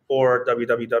or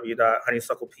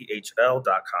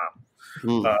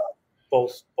www.honeysucklephl.com.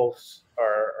 Both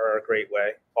are a great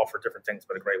way, all for different things,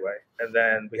 but a great way. And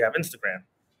then we have Instagram.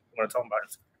 You want to talk about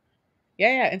Instagram?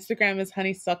 Yeah. Instagram is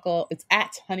Honeysuckle. It's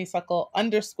at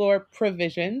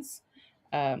Honeysuckle_provisions.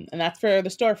 And that's for the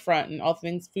storefront and all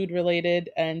things food related.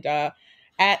 And at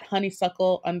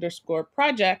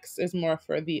Honeysuckle_projects is more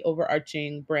for the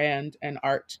overarching brand and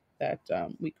art that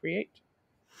we create.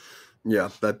 Yeah,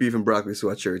 that beef and broccoli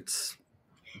sweatshirt's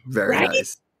very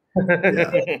nice.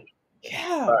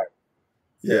 Yeah. Right.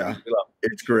 Yeah,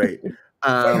 it's great.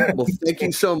 Well, thank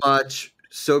you so much.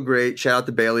 So great. Shout out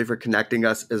to Bailey for connecting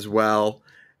us as well.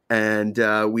 And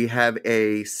we have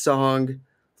a song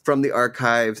from the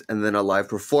archives and then a live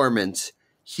performance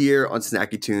here on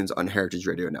Snacky Tunes on Heritage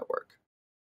Radio Network.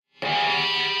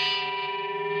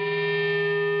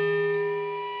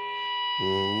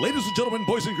 Ladies and gentlemen,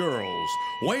 boys and girls,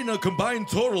 weighing a combined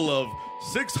total of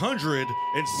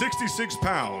 666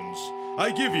 pounds,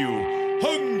 I give you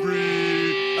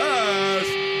Hungry As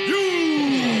You!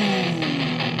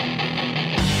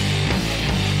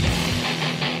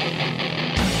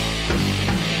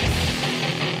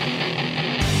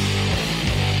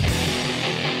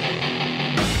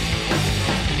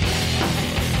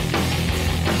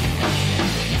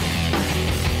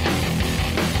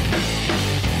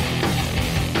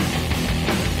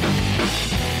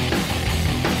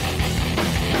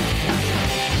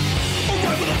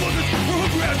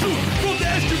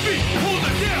 Hold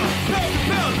it down, pound to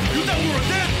pound. You know we're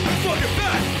dead, fucking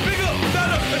fat, bigger,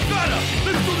 better, and fatter.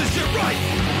 Let's do this shit right.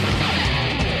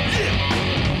 Yeah.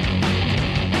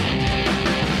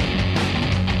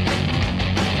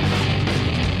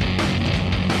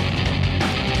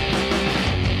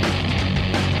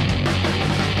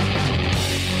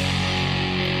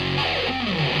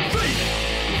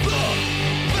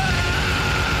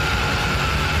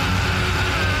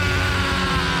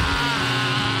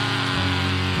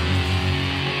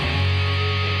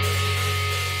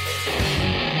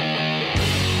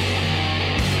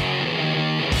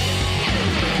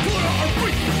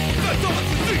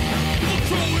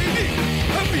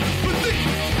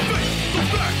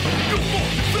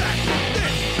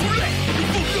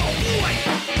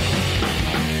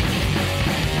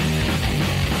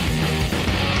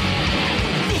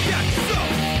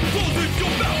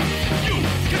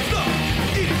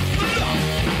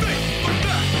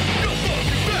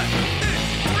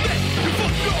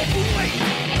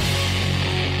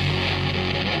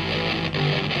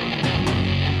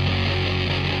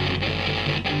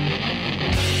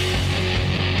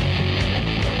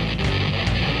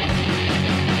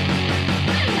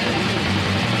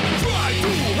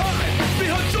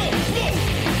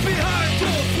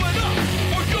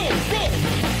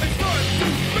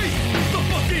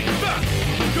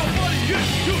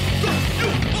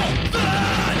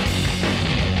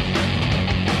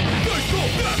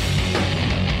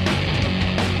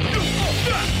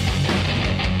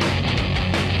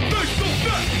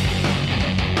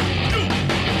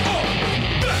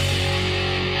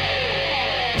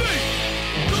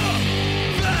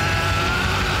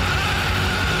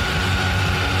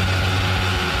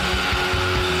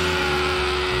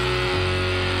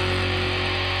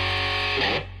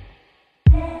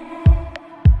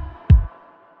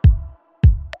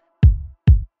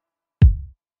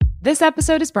 This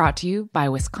episode is brought to you by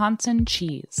Wisconsin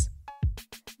Cheese.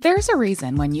 There's a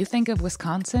reason when you think of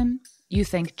Wisconsin, you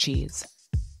think cheese.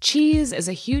 Cheese is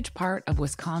a huge part of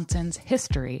Wisconsin's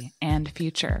history and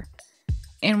future.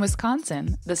 In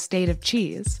Wisconsin, the state of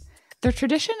cheese, the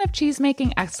tradition of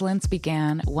cheese-making excellence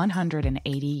began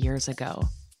 180 years ago,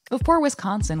 before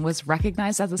Wisconsin was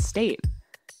recognized as a state.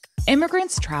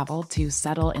 Immigrants traveled to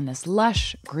settle in this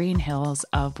lush green hills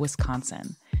of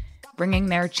Wisconsin, bringing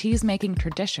their cheese-making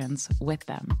traditions with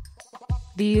them.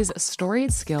 These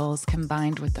storied skills,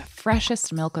 combined with the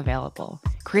freshest milk available,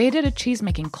 created a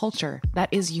cheese-making culture that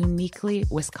is uniquely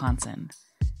Wisconsin.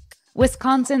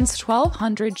 Wisconsin's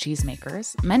 1,200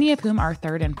 cheesemakers, many of whom are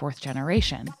third and fourth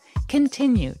generation,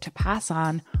 continue to pass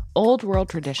on old-world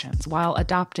traditions while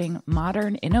adopting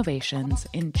modern innovations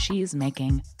in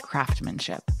cheese-making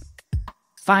craftsmanship.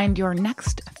 Find your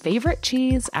next favorite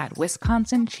cheese at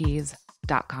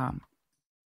wisconsincheese.com.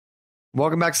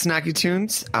 Welcome back to Snacky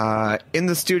Tunes. In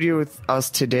the studio with us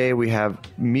today, we have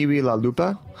MiWi La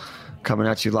Lupa coming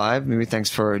at you live. MiWi, thanks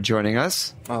for joining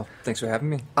us. Oh, thanks for having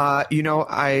me. You know,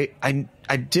 I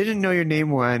didn't know your name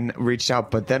when I reached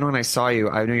out, but then when I saw you,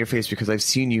 I know your face because I've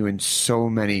seen you in so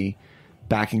many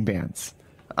backing bands.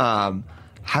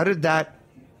 How did that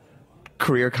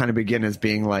career kind of begin as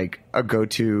being like a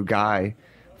go-to guy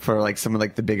for like some of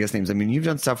like the biggest names? I mean, you've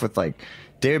done stuff with like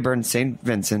David Byrne, St.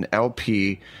 Vincent,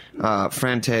 LP,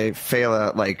 Frante,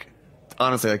 Fela, like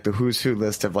honestly, like the who's who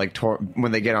list of like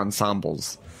when they get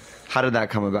ensembles. How did that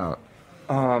come about?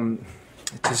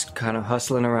 Just kind of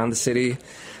hustling around the city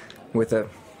with a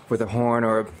horn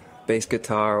or a bass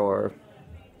guitar, or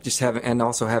just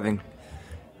having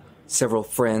several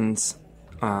friends,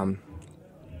 I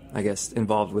guess,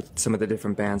 involved with some of the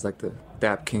different bands like the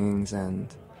Dap Kings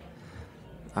and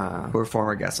who are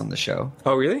former guests on the show.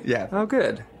 Oh, really? Yeah. Oh,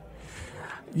 good.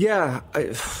 Yeah.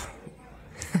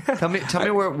 Tell me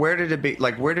where did it be?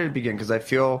 Like, where did it begin? Because I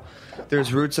feel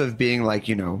there's roots of being like,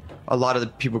 you know, a lot of the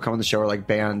people come on the show are like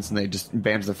bands, and they just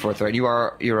bands the forthright. You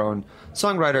are your own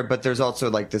songwriter, but there's also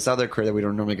like this other career that we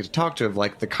don't normally get to talk to of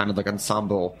like the kind of like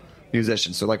ensemble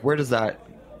musician. So like, where does that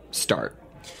start?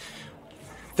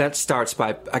 That starts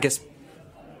by, I guess,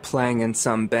 playing in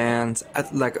some bands,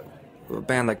 like a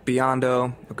band like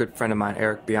Biondo, a good friend of mine,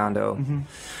 Eric Biondo. Mm-hmm.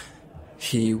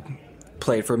 He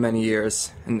played for many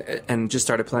years and just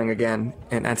started playing again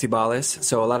in Antibalas.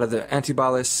 So a lot of the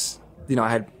Antibalas, you know, I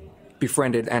had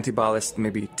befriended Antibalas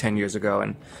maybe 10 years ago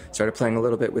and started playing a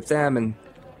little bit with them. And,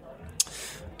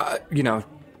 you know,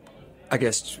 I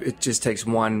guess it just takes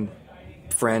one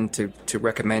friend to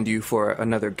recommend you for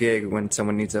another gig when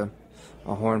someone needs a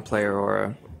horn player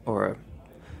or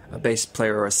a bass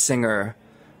player or a singer.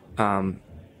 And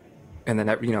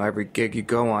then, you know, every gig you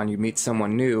go on, you meet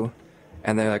someone new.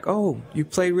 And they're like, "Oh, you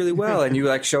played really well, and you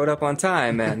like showed up on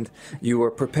time, and you were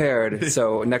prepared."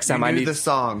 So next time I need the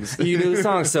songs, you knew the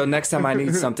songs. So next time I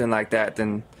need something like that,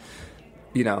 then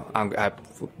you know I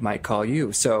might call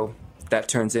you. So that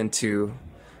turns into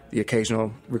the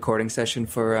occasional recording session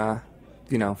for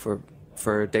you know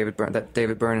for David Byrne, that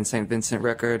David Byrne and St. Vincent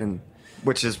record, and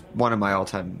which is one of my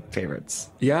all-time favorites.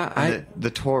 Yeah, the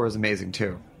tour was amazing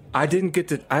too. I didn't get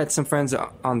to. I had some friends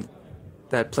on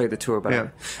that played the tour,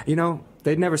 but you know.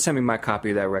 They'd never sent me my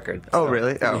copy of that record. Oh,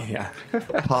 really? Oh, yeah.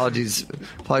 Apologies.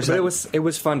 But it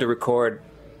was fun to record.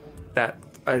 That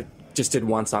I just did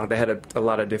one song. They had a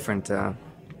lot of different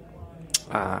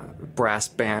brass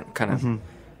band kind of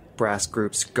brass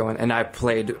groups going, and I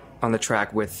played on the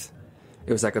track with.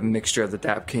 It was like a mixture of the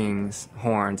Dap Kings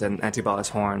horns and Antibalas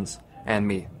horns and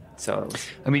me. So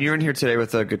I mean, you're in here today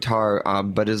with a guitar,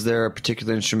 but is there a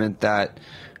particular instrument that?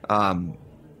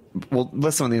 Well,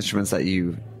 list some of the instruments that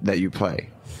you play.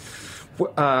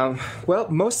 Well,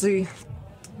 mostly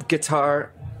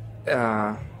guitar,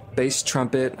 bass,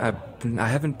 trumpet. I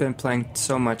haven't been playing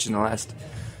so much in the last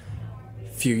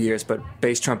few years, but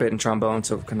bass, trumpet, and trombone,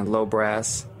 so kind of low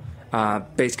brass.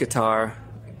 Bass guitar,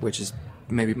 which is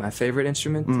maybe my favorite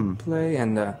instrument to play,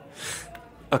 and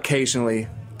occasionally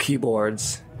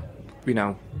keyboards. You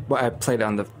know, I played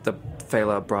on the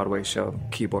Fela Broadway show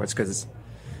keyboards because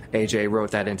AJ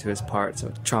wrote that into his part,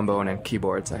 so trombone and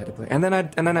keyboards I had to play. And then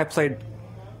I played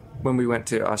when we went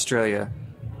to Australia.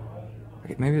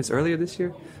 Maybe it was earlier this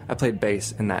year. I played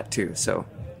bass in that too. So,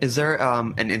 is there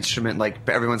an instrument like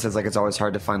everyone says like it's always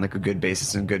hard to find like a good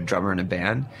bassist and a good drummer in a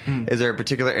band? Is there a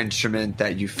particular instrument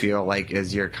that you feel like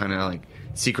is your kind of like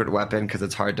secret weapon because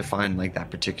it's hard to find like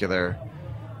that particular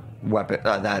weapon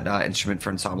instrument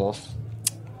for ensembles?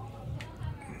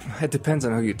 It depends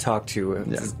on who you talk to.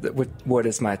 What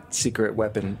is my secret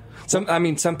weapon?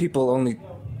 Some people only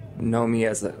know me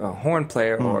as a horn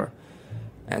player,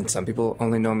 and some people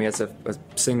only know me as a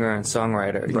singer and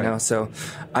songwriter. You know, so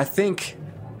I think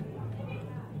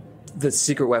the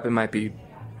secret weapon might be,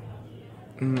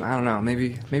 I don't know,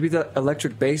 maybe the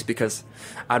electric bass, because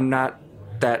I'm not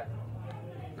that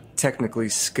technically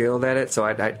skilled at it. So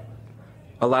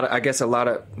a lot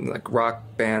of like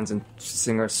rock bands and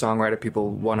singer-songwriter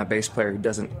people want a bass player who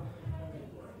doesn't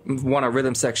want a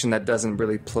rhythm section that doesn't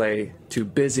really play too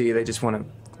busy. They just want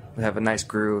to have a nice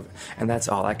groove, and that's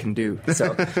all I can do.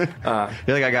 So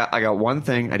you're like, I got one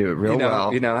thing. I do it real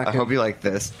well. You know, I hope you like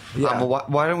this. Yeah.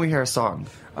 Why don't we hear a song?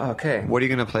 Okay. What are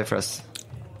you going to play for us?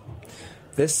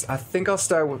 I think I'll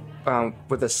start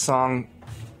with a song.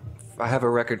 I have a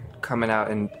record coming out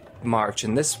in March,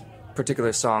 and this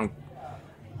particular song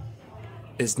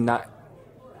is not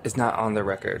on the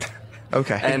record.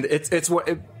 Okay. And it's what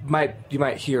you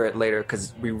might hear it later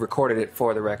because we recorded it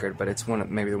for the record, but it's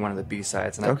maybe one of the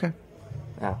B-sides. And okay.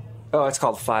 Yeah. Oh, it's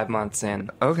called 5 Months In.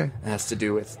 Okay. It has to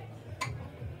do with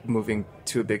moving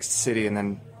to a big city and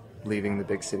then leaving the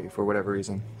big city for whatever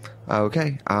reason.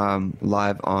 Okay.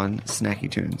 Live on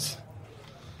Snacky Tunes.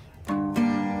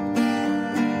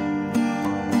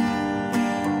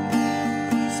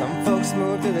 Some folks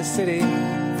move to the city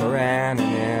for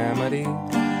anonymity,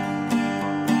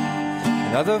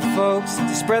 and other folks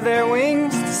to spread their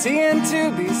wings to see and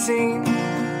to be seen.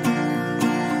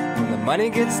 When the money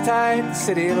gets tight, the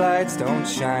city lights don't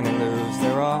shine and lose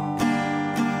their awe.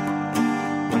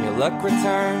 When your luck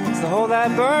returns, the hole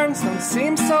that burns don't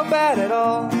seem so bad at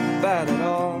all, bad at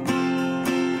all.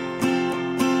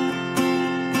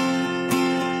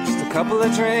 Just a couple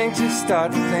of drinks, you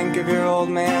start to think of your old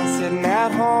man sitting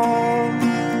at home.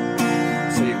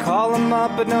 So you call him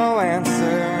up but no answer,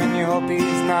 and you hope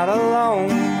he's not alone.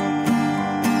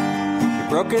 You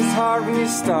broke his heart when you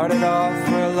started off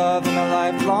for a love and a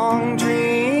lifelong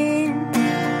dream.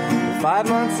 But 5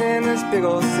 months in this big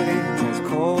old city, it's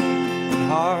cold and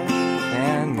hard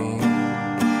and mean.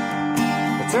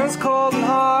 It turns cold and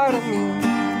hard and mean.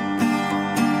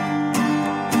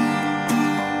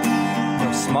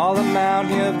 No small amount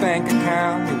in your bank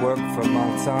account, you work for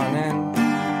months on end.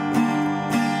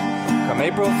 Come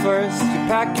April 1st, you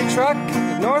pack your truck,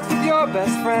 head north with your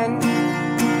best friend.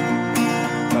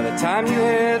 By the time you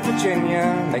hit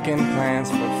Virginia, making plans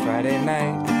for Friday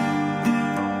night.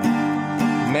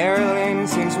 Maryland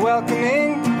seems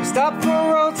welcoming. You stop for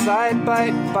a roadside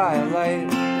bite by a light.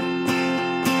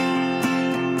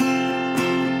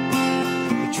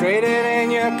 You traded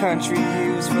in your country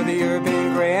views for the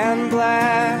urban gray and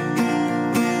black.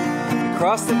 You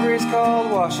crossed the bridge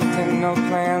called Washington, no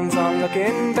plans on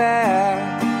looking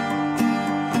back.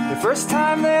 Your first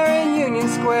time there in Union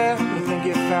Square, you think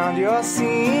you found your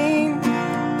scene.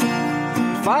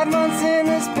 5 months in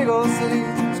this big old city,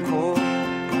 it's cold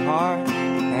and hard.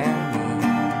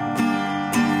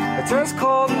 It turns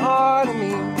cold and hard to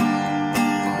me.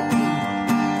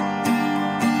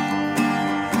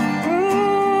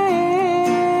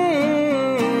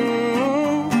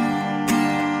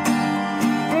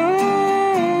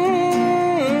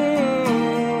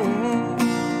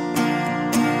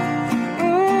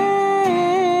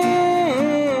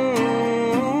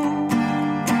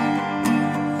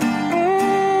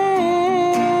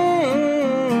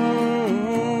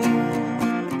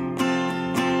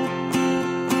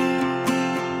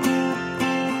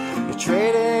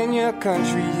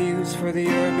 Country hues for the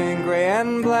urban gray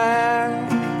and black.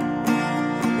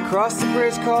 You crossed the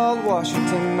bridge called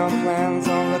Washington, no plans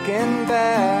on looking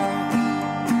back.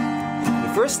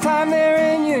 Your first time there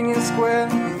in Union Square,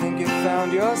 you think you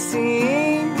found your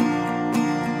scene.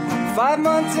 5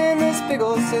 months in this big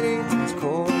old city, it's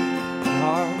cold and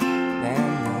hard and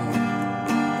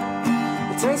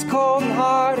mean. It turns cold and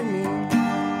hard and mean.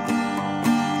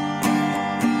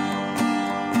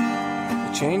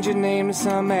 Change your name to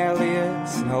some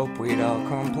alias and hope we'd all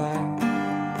comply.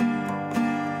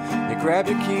 You grabbed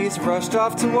your keys, rushed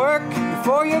off to work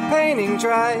before your painting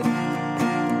dried.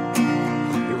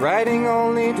 Your writing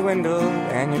only dwindled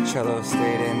and your cello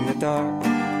stayed in the dark.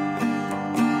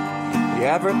 You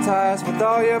advertised with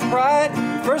all your pride,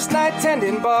 first night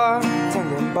tending bar.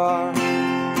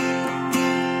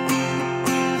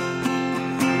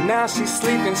 Now she's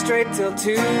sleeping straight till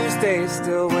Tuesday,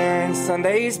 still wearing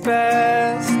Sunday's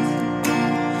best.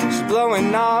 She's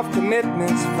blowing off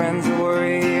commitments, friends are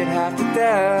worried half to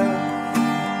death.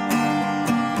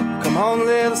 Come home,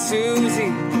 little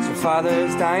Susie, it's your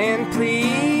father's dying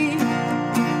plea.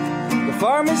 The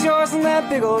farm is yours in that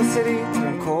big old city,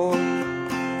 turn cold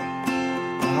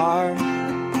and hard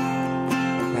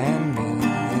and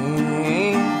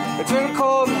mean. It turned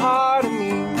cold and hard and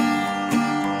mean.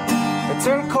 It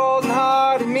turned cold and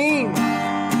hard and mean.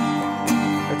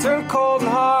 It turned cold and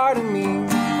hard and mean.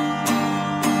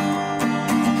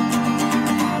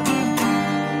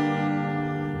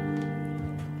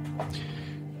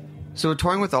 So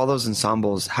touring with all those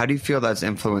ensembles, how do you feel that's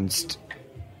influenced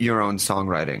your own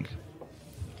songwriting?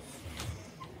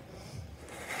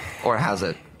 Or has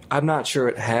it? I'm not sure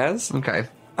it has. Okay.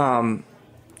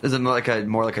 Is it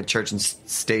more like a church and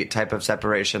state type of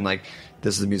separation? Like,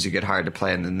 this is the music you get hired to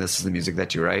play, and then this is the music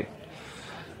that you write?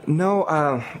 No,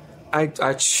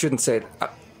 I shouldn't say it.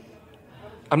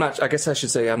 I'm not. I guess I should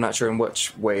say I'm not sure in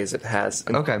which ways it has.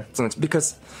 Okay.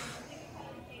 Because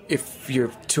if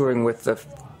you're touring with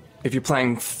if you're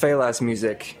playing Fela's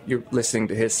music, you're listening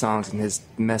to his songs and his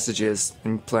messages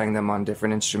and playing them on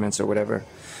different instruments or whatever.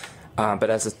 But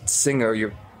as a singer,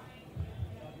 you're,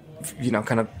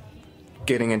 kind of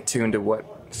getting in tune to what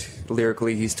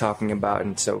lyrically he's talking about,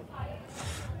 and so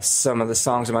some of the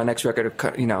songs on my next record are,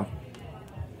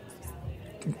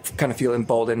 kind of feel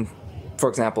emboldened, for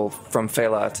example, from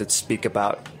Fela to speak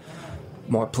about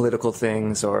more political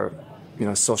things or,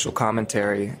 social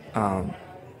commentary.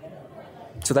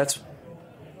 So that's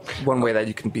one way that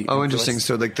you can be influenced. Interesting.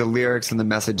 So like the lyrics and the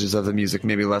messages of the music,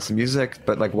 maybe less the music,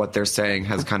 but like what they're saying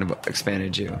has kind of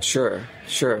expanded you. Sure.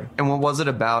 And what was it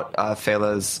about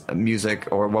Fela's music,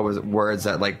 or what was it, words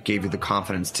that like gave you the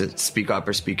confidence to speak up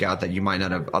or speak out that you might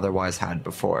not have otherwise had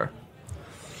before?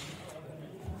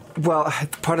 Well,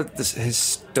 part of his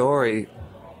story,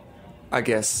 I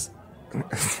guess,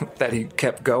 that he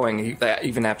kept going,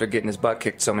 even after getting his butt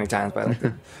kicked so many times by like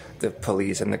the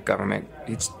police and the government.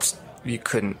 He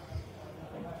couldn't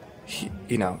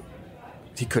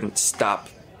stop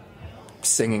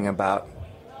singing about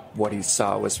what he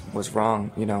saw was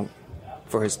wrong,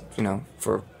 for his,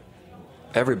 for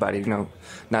everybody,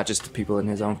 not just the people in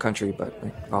his own country, but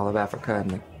like all of Africa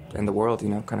and the world,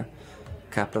 kind of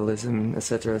capitalism, et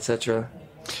cetera, et cetera.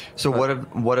 So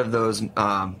what of those,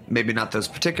 maybe not those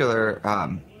particular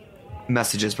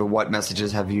messages, but what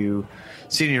messages have you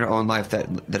seen in your own life that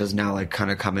has now like kind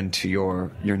of come into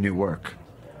your new work?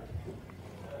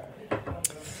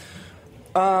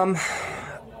 I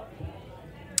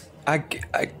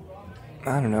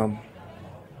don't know,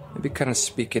 maybe kind of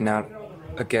speaking out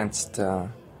against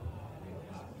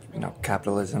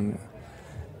capitalism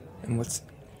and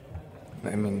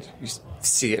you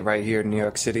see it right here in New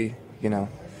York City.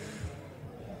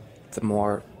 The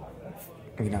more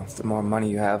money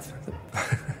you have,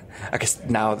 I guess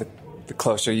now the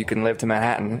closer you can live to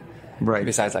Manhattan. Right.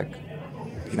 Besides,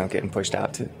 getting pushed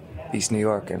out to East New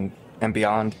York and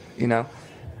beyond. I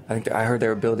think I heard they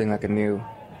were building like a new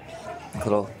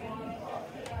little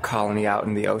colony out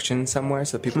in the ocean somewhere,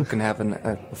 so people can have an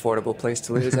affordable place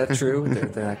to live. Is that true?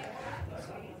 they're like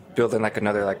building like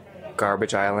another like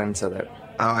garbage island so that.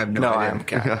 Oh, I have no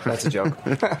idea. That's a joke.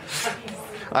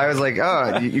 I was like,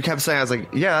 you kept saying, I was like,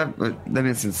 yeah, that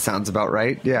means it sounds about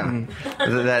right. Yeah.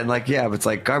 Then but it's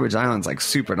like Garbage Island's like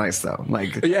super nice though.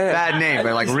 Like bad name,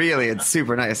 but like really it's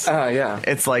super nice. Yeah.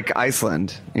 It's like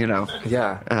Iceland,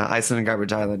 Yeah. Iceland and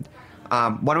Garbage Island.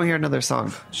 Why don't we hear another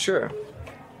song? Sure.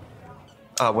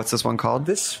 What's this one called?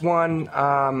 This one,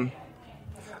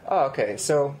 okay.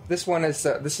 So this one is,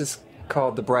 this is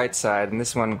called The Bright Side, and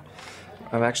this one,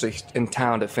 I'm actually in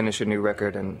town to finish a new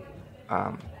record, and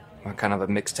kind of a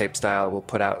mixtape style we'll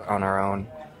put out on our own,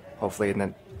 hopefully, and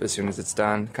then as soon as it's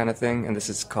done, kind of thing. And this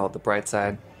is called The Bright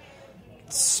Side,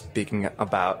 speaking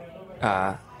about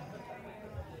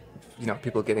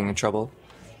people getting in trouble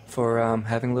for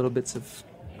having little bits of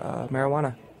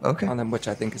marijuana on them, which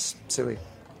I think is silly.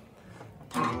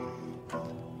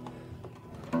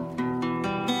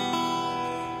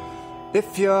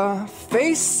 If you're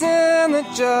facing a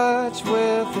judge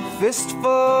with a fistful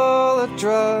of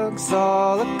drugs,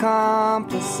 all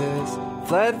accomplices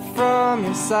fled from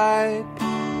your side.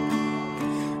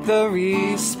 The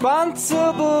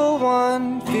responsible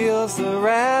one feels the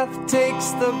wrath,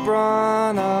 takes the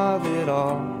brunt of it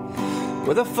all,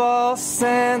 with a false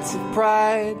sense of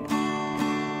pride.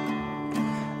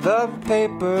 The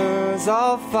papers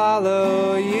all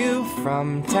follow you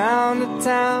from town to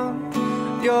town.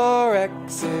 Your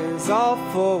exes all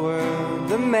forward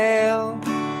the mail.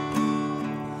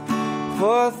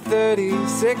 For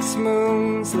 36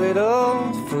 moons,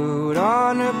 little food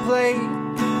on her plate.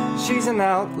 She's an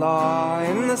outlaw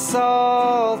in the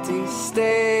salty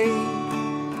state.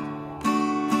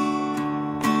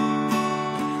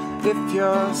 If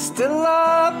you're still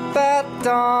up at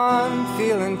dawn,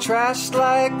 feeling trashed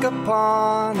like a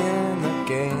pawn in a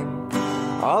game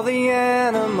all the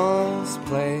animals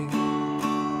play,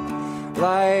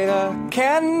 light a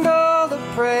candle to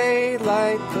pray,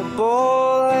 light the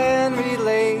bowl and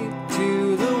relate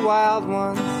to the wild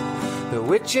ones, the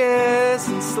witches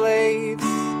and slaves.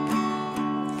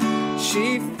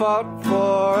 She fought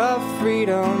for a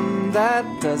freedom that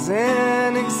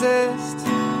doesn't exist.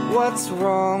 What's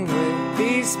wrong with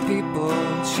these people?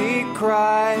 She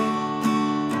cried.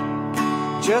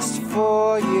 Just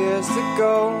 4 years to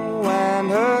go and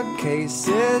her case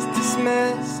is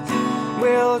dismissed.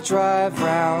 We'll drive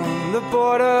round the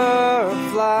border or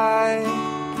fly.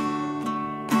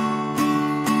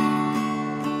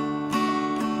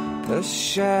 The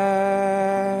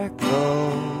shackles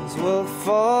will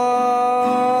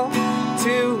fall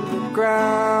to the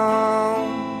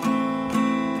ground.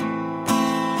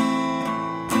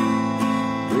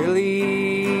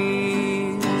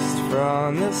 Released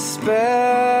from the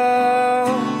spell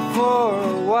for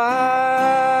a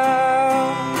while.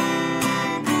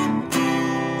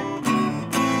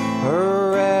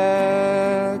 Her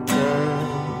record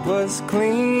was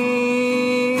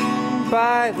clean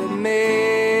by the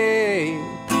mail.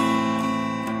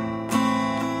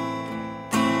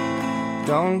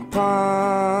 Don't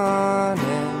punish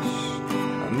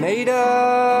a made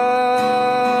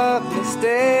up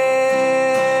mistake.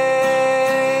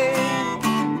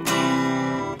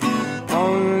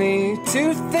 Only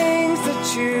two things to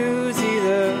choose,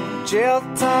 either jail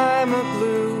time or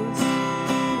blues.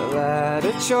 The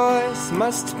latter choice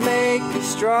must make you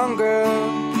stronger,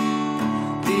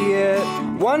 be it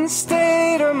one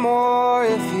state or more.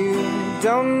 If you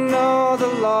don't know the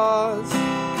laws,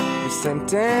 your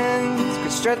sentence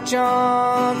could stretch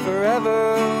on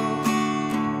forever.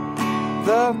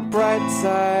 The bright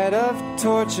side of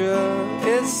torture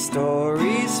is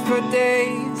stories for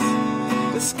days.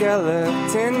 The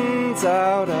skeletons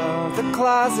out of the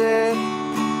closet.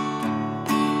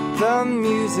 The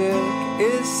music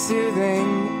is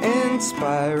soothing,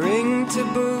 inspiring to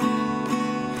boot.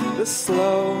 The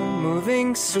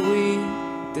slow-moving, sweet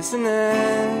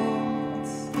dissonance.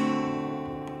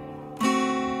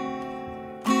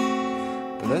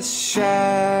 The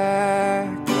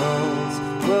shackles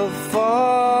will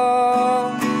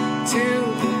fall to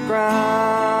the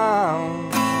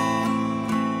ground,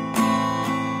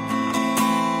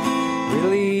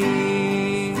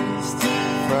 released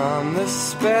from the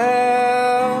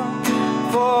spell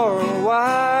for a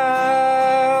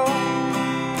while.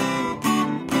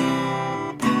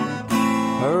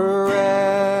 Her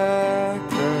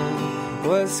record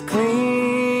was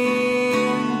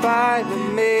cleaned by the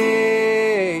maid.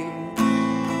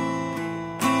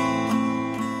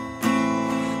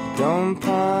 Don't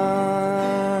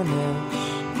punish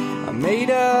a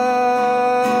made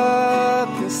up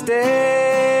mistake.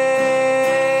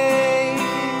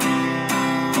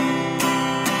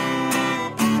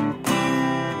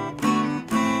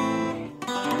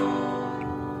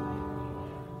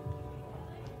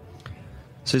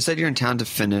 So you said you're in town to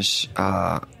finish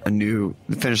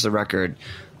finish the record.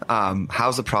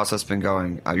 How's the process been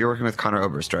going? You're working with Connor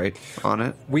Oberst, right, on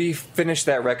it? We finished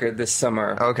that record this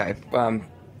summer. Okay.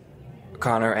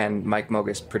 Connor and Mike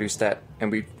Mogus produced that,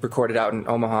 and we recorded out in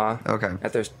Omaha. Okay.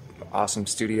 At their awesome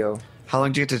studio. How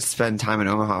long do you get to spend time in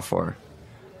Omaha for?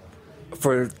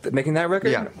 For making that record?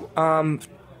 Yeah.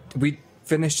 We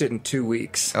finished it in 2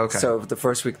 weeks. Okay. So the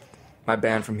first week, my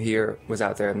band from here was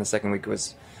out there, and the second week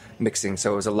was mixing.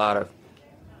 So it was a lot of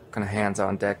kind of hands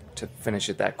on deck to finish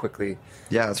it that quickly.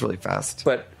 Yeah, it's really fast.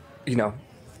 But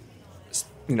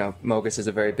Mogus is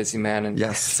a very busy man, and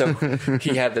yes. So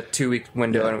he had the 2 week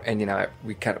window, and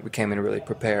we came in really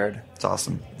prepared. It's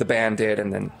awesome. The band did,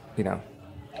 and then and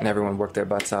everyone worked their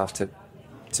butts off to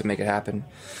make it happen.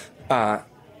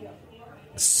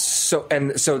 So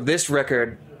this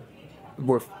record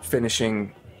we're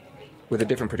finishing with a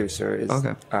different producer.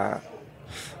 Okay.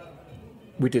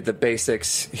 We did the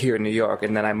basics here in New York,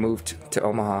 and then I moved to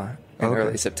Omaha in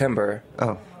early September.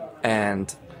 Oh.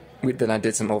 And then I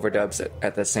did some overdubs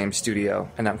at the same studio,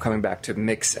 and I'm coming back to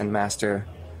mix and master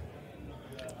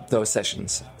those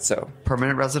sessions. So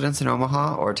permanent residence in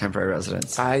Omaha or temporary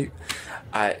residence? I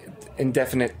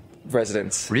indefinite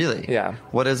residence. Really? Yeah.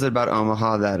 What is it about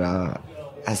Omaha that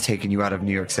has taken you out of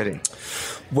New York City?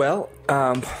 Well,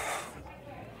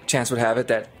 chance would have it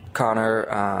that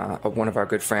Connor, one of our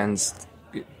good friends,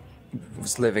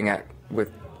 was living with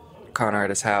Connor at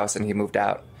his house, and he moved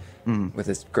out with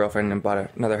his girlfriend and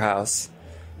bought another house.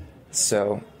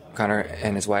 So Connor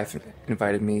and his wife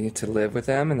invited me to live with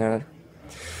them in their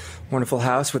wonderful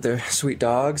house with their sweet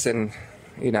dogs, and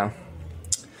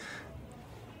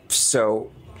so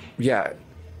yeah,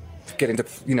 getting to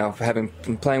having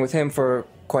been playing with him for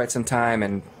quite some time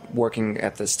and working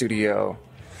at the studio,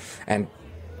 and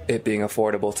it being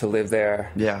affordable to live there,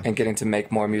 and getting to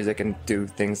make more music and do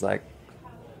things like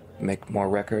make more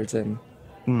records and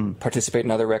participate in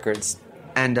other records.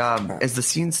 And is the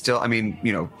scene still,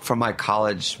 from my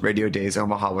college radio days,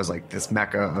 Omaha was like this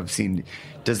mecca of scene.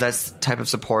 Does that type of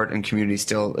support and community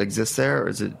still exist there, or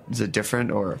is it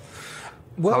different, or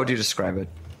how would you describe it?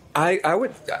 I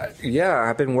would,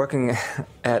 I've been working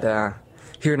at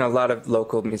hearing a lot of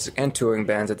local music and touring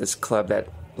bands at this club that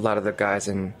a lot of the guys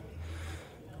in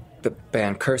the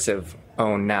band Cursive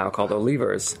own now, called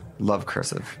Olivers. Love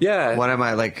Cursive. Yeah. One of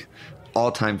my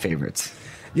all-time favorites.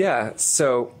 Yeah.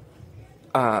 So,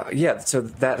 so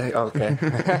that, okay.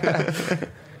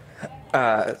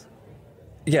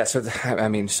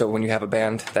 So when you have a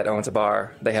band that owns a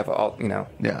bar, they have all,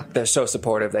 they're so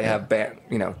supportive. They have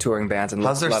touring bands and a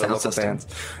lot of local bands.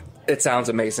 It sounds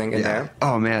amazing in there.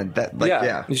 Oh man,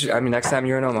 You should, next time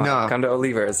you're in Omaha, come to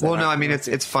Olivers. Well, no,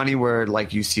 it's funny where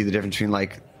you see the difference between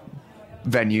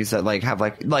venues that have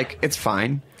it's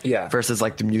fine, versus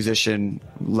the musician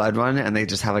led one, and they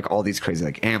just have all these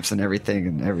crazy amps and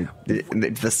everything, and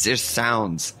this just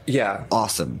sounds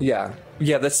awesome.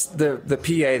 Yeah, the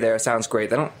PA there sounds great.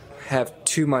 They don't have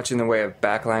too much in the way of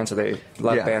backline, so a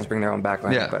lot of bands bring their own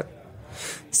backline. Yeah. But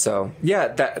so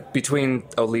that between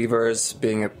Oliver's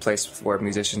being a place where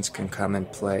musicians can come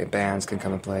and play, bands can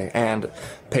come and play, and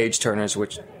Page Turners,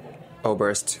 which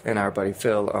Oberst and our buddy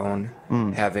Phil own,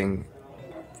 having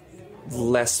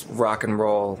less rock and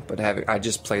roll, but I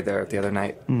just played there the other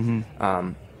night.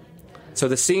 Mm-hmm. So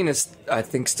the scene is, I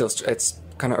think, still it's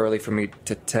kind of early for me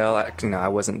to tell. I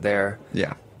wasn't there.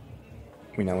 Yeah.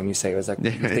 When you say it was like,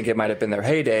 you think it might have been their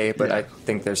heyday, but I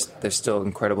think there's still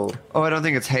incredible. Oh, I don't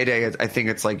think it's heyday. I think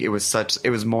it's like it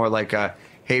was more like a,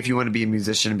 hey, if you want to be a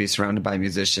musician and be surrounded by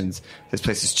musicians, this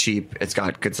place is cheap. It's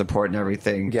got good support and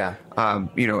everything. Yeah.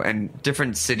 And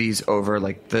different cities over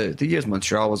like the years.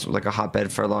 Montreal was like a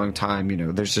hotbed for a long time.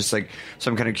 There's just like,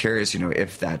 so I'm kind of curious,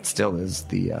 if that still is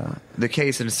the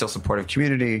case and it's still supportive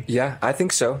community. Yeah, I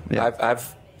think so. Yeah.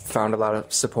 I've found a lot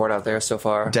of support out there so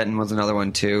far. Denton was another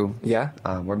one too. Yeah.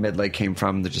 Where Midlake came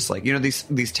from. They're just like,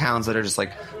 these towns that are just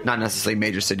like not necessarily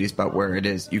major cities, but where it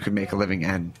is, you can make a living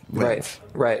and live.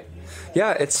 Right.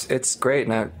 Yeah, it's great.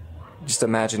 And I just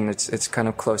imagine it's kind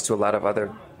of close to a lot of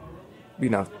other,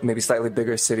 maybe slightly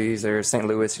bigger cities. There's St.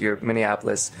 Louis,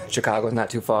 Minneapolis, Chicago's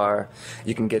not too far.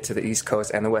 You can get to the East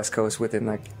Coast and the West Coast within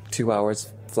like 2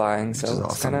 hours flying. So it's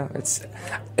awesome.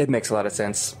 It makes a lot of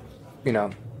sense,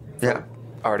 for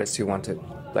artists who want to,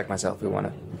 like myself, who want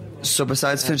to. So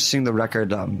besides finishing the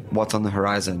record, what's on the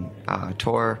horizon?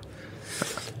 Tour?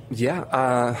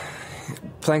 Yeah,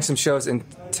 playing some shows in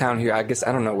town here. I guess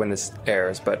I don't know when this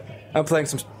airs, but I'm playing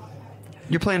some.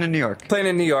 You're playing in New York. Playing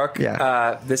in New York.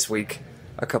 Yeah. This week,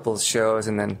 a couple of shows,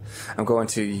 and then I'm going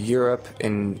to Europe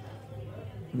in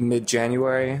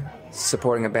mid-January,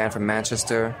 supporting a band from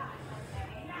Manchester,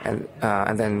 and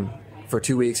then for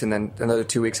 2 weeks, and then another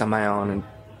 2 weeks on my own, and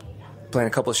playing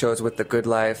a couple of shows with The Good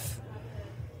Life.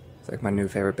 It's like my new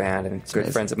favorite band, and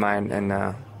good friends of mine,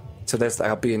 and so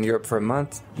I'll be in Europe for a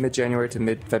month, mid-January to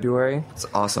mid-February. It's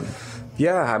awesome.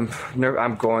 Yeah,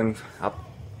 I'm going out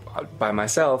by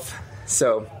myself,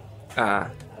 so a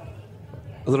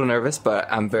little nervous,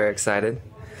 but I'm very excited.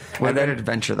 What an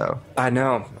adventure, though! I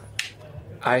know.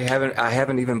 I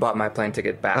haven't even bought my plane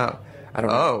ticket back. Oh. I don't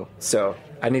know. So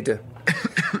I need to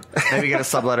maybe get a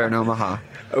subletter in Omaha.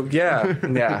 Oh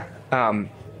yeah. And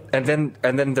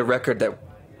then the record that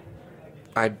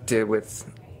I did with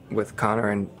Connor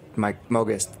and Mike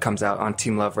Mogis comes out on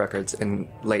Team Love Records in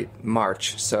late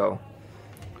March. So,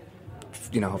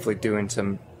 hopefully doing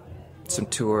some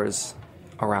tours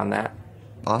around that.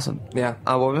 Awesome. Yeah.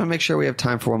 Well, we're going to make sure we have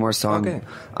time for one more song. Okay.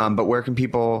 But where can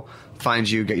people find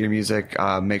you, get your music,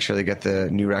 make sure they get the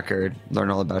new record, learn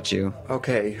all about you?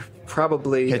 Okay.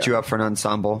 Probably. Hit you up for an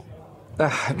ensemble.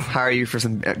 Hire you for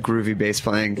some groovy bass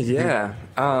playing. Yeah.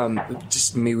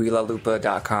 Just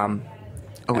MiWiLaLupa.com.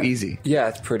 Oh, easy. Yeah,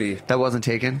 it's pretty. That wasn't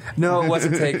taken? No, it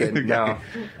wasn't taken. Okay.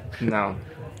 No.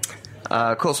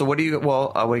 Cool. So what are you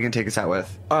going to take us out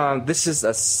with? This is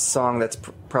a song that's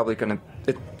definitely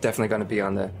going to be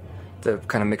on the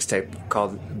kind of mixtape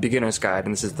called Beginner's Guide,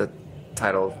 and this is the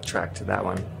title track to that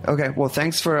one. Okay. Well,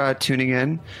 thanks for tuning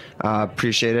in.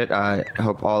 Appreciate it. I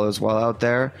hope all is well out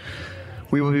there.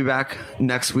 We will be back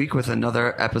next week with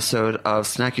another episode of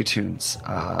Snacky Tunes.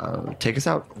 Take us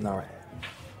out. All right.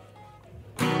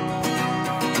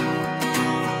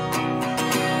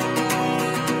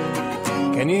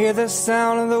 Can you hear the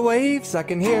sound of the waves? I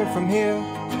can hear it from here.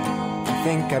 I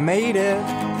think I made it.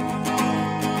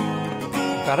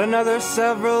 Got another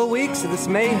several weeks of this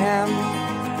mayhem.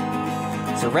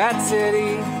 It's a rat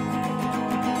city.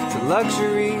 It's a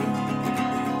luxury.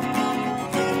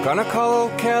 Gonna call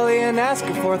old Kelly and ask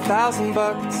her for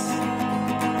 $1,000.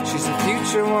 She's a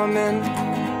future woman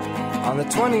on the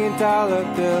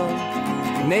 $20 bill.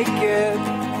 Naked,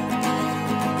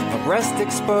 her breast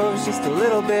exposed, just a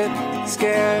little bit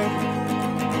scared.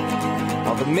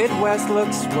 While the Midwest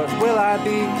looks, what will I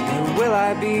be? Who will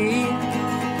I be?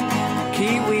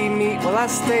 Kiwi meat, will I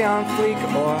stay on fleek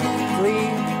or flee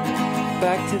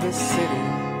back to the city?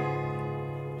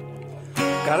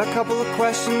 Got a couple of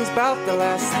questions about the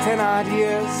last 10 odd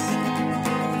years.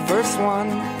 First one,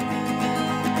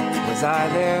 was I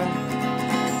there?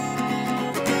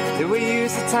 Did we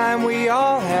use the time we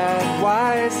all had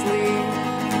wisely?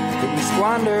 Did we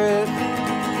squander it?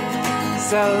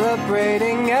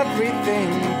 Celebrating everything,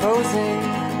 posing,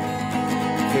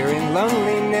 fearing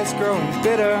loneliness, growing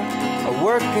bitter, or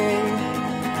working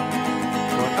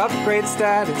for an upgrade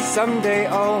status someday.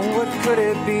 Oh, what could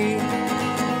it be?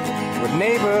 What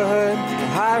neighborhood, a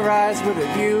high-rise with a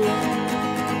view,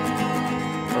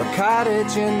 or a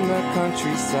cottage in the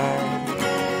countryside?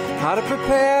 How to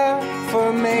prepare for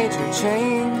a major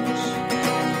change?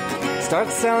 Start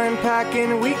selling,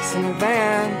 packing weeks in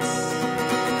advance.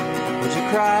 Would you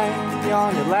cry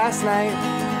on your last night,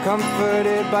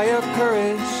 comforted by your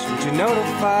courage? Would you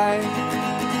notify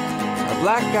a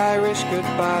black Irish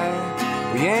goodbye?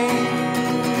 We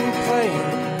ain't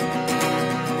playing.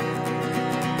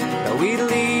 Now we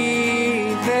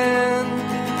leaving.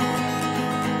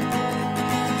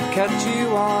 Catch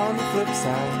you on the flip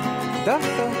side. Da,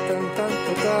 da, da, da,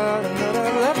 da, da, da, da,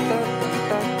 da, da, da.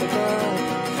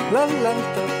 La la da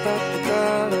da da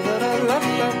da da da la da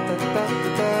da da da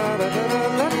da da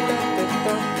la da da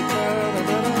da.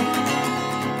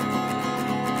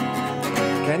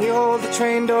 Can you hold the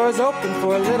train doors open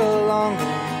for a little longer?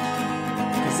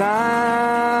 'Cause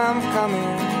I'm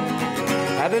coming.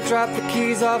 Had to drop the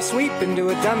keys off, sweep and do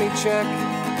a dummy check.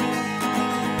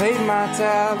 Paid my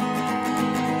tab,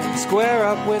 square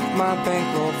up with my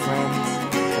bankroll friends.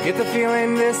 I get the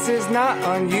feeling this is not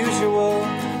unusual.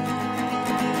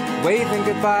 Waving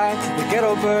goodbye to the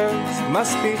ghetto birds.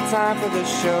 Must be time for the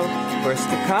show. First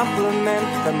to compliment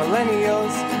the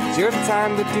millennials. It's your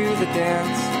time to do the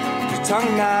dance. Your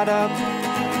tongue knot up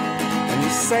and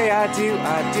you say I do.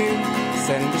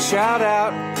 Send a shout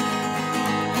out.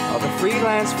 All the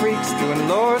freelance freaks doing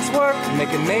Lord's work,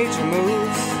 making major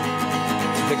moves.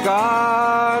 To the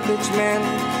garbage men,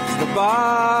 to the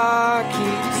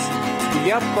barkeeps, to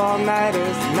the up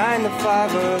all-nighters, 9 to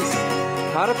 5ers.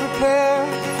 How to prepare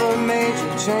for a major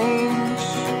change.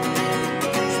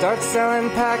 Start selling,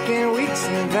 packing weeks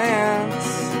in advance.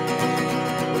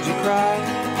 Would you cry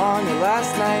on your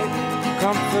last night,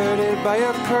 comforted by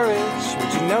your courage?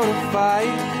 Would you notify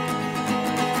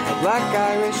a black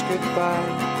Irish goodbye?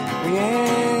 We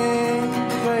ain't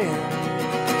playing.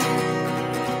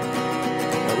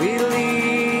 Are we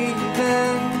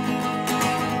leaving?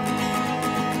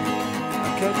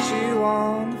 I'll catch you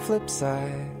on the flip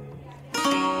side.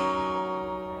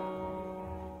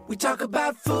 We talk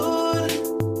about food,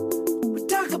 we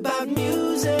talk about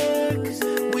music,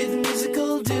 with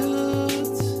musical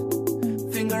dudes,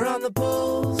 finger on the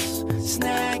pulse,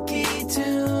 snacky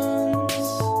tunes.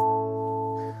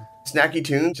 Snacky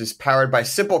Tunes is powered by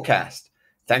Simplecast.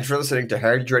 Thanks for listening to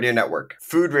Heritage Radio Network,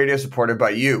 food radio supported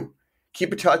by you.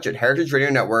 Keep in touch at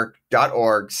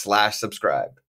heritageradionetwork.org/subscribe.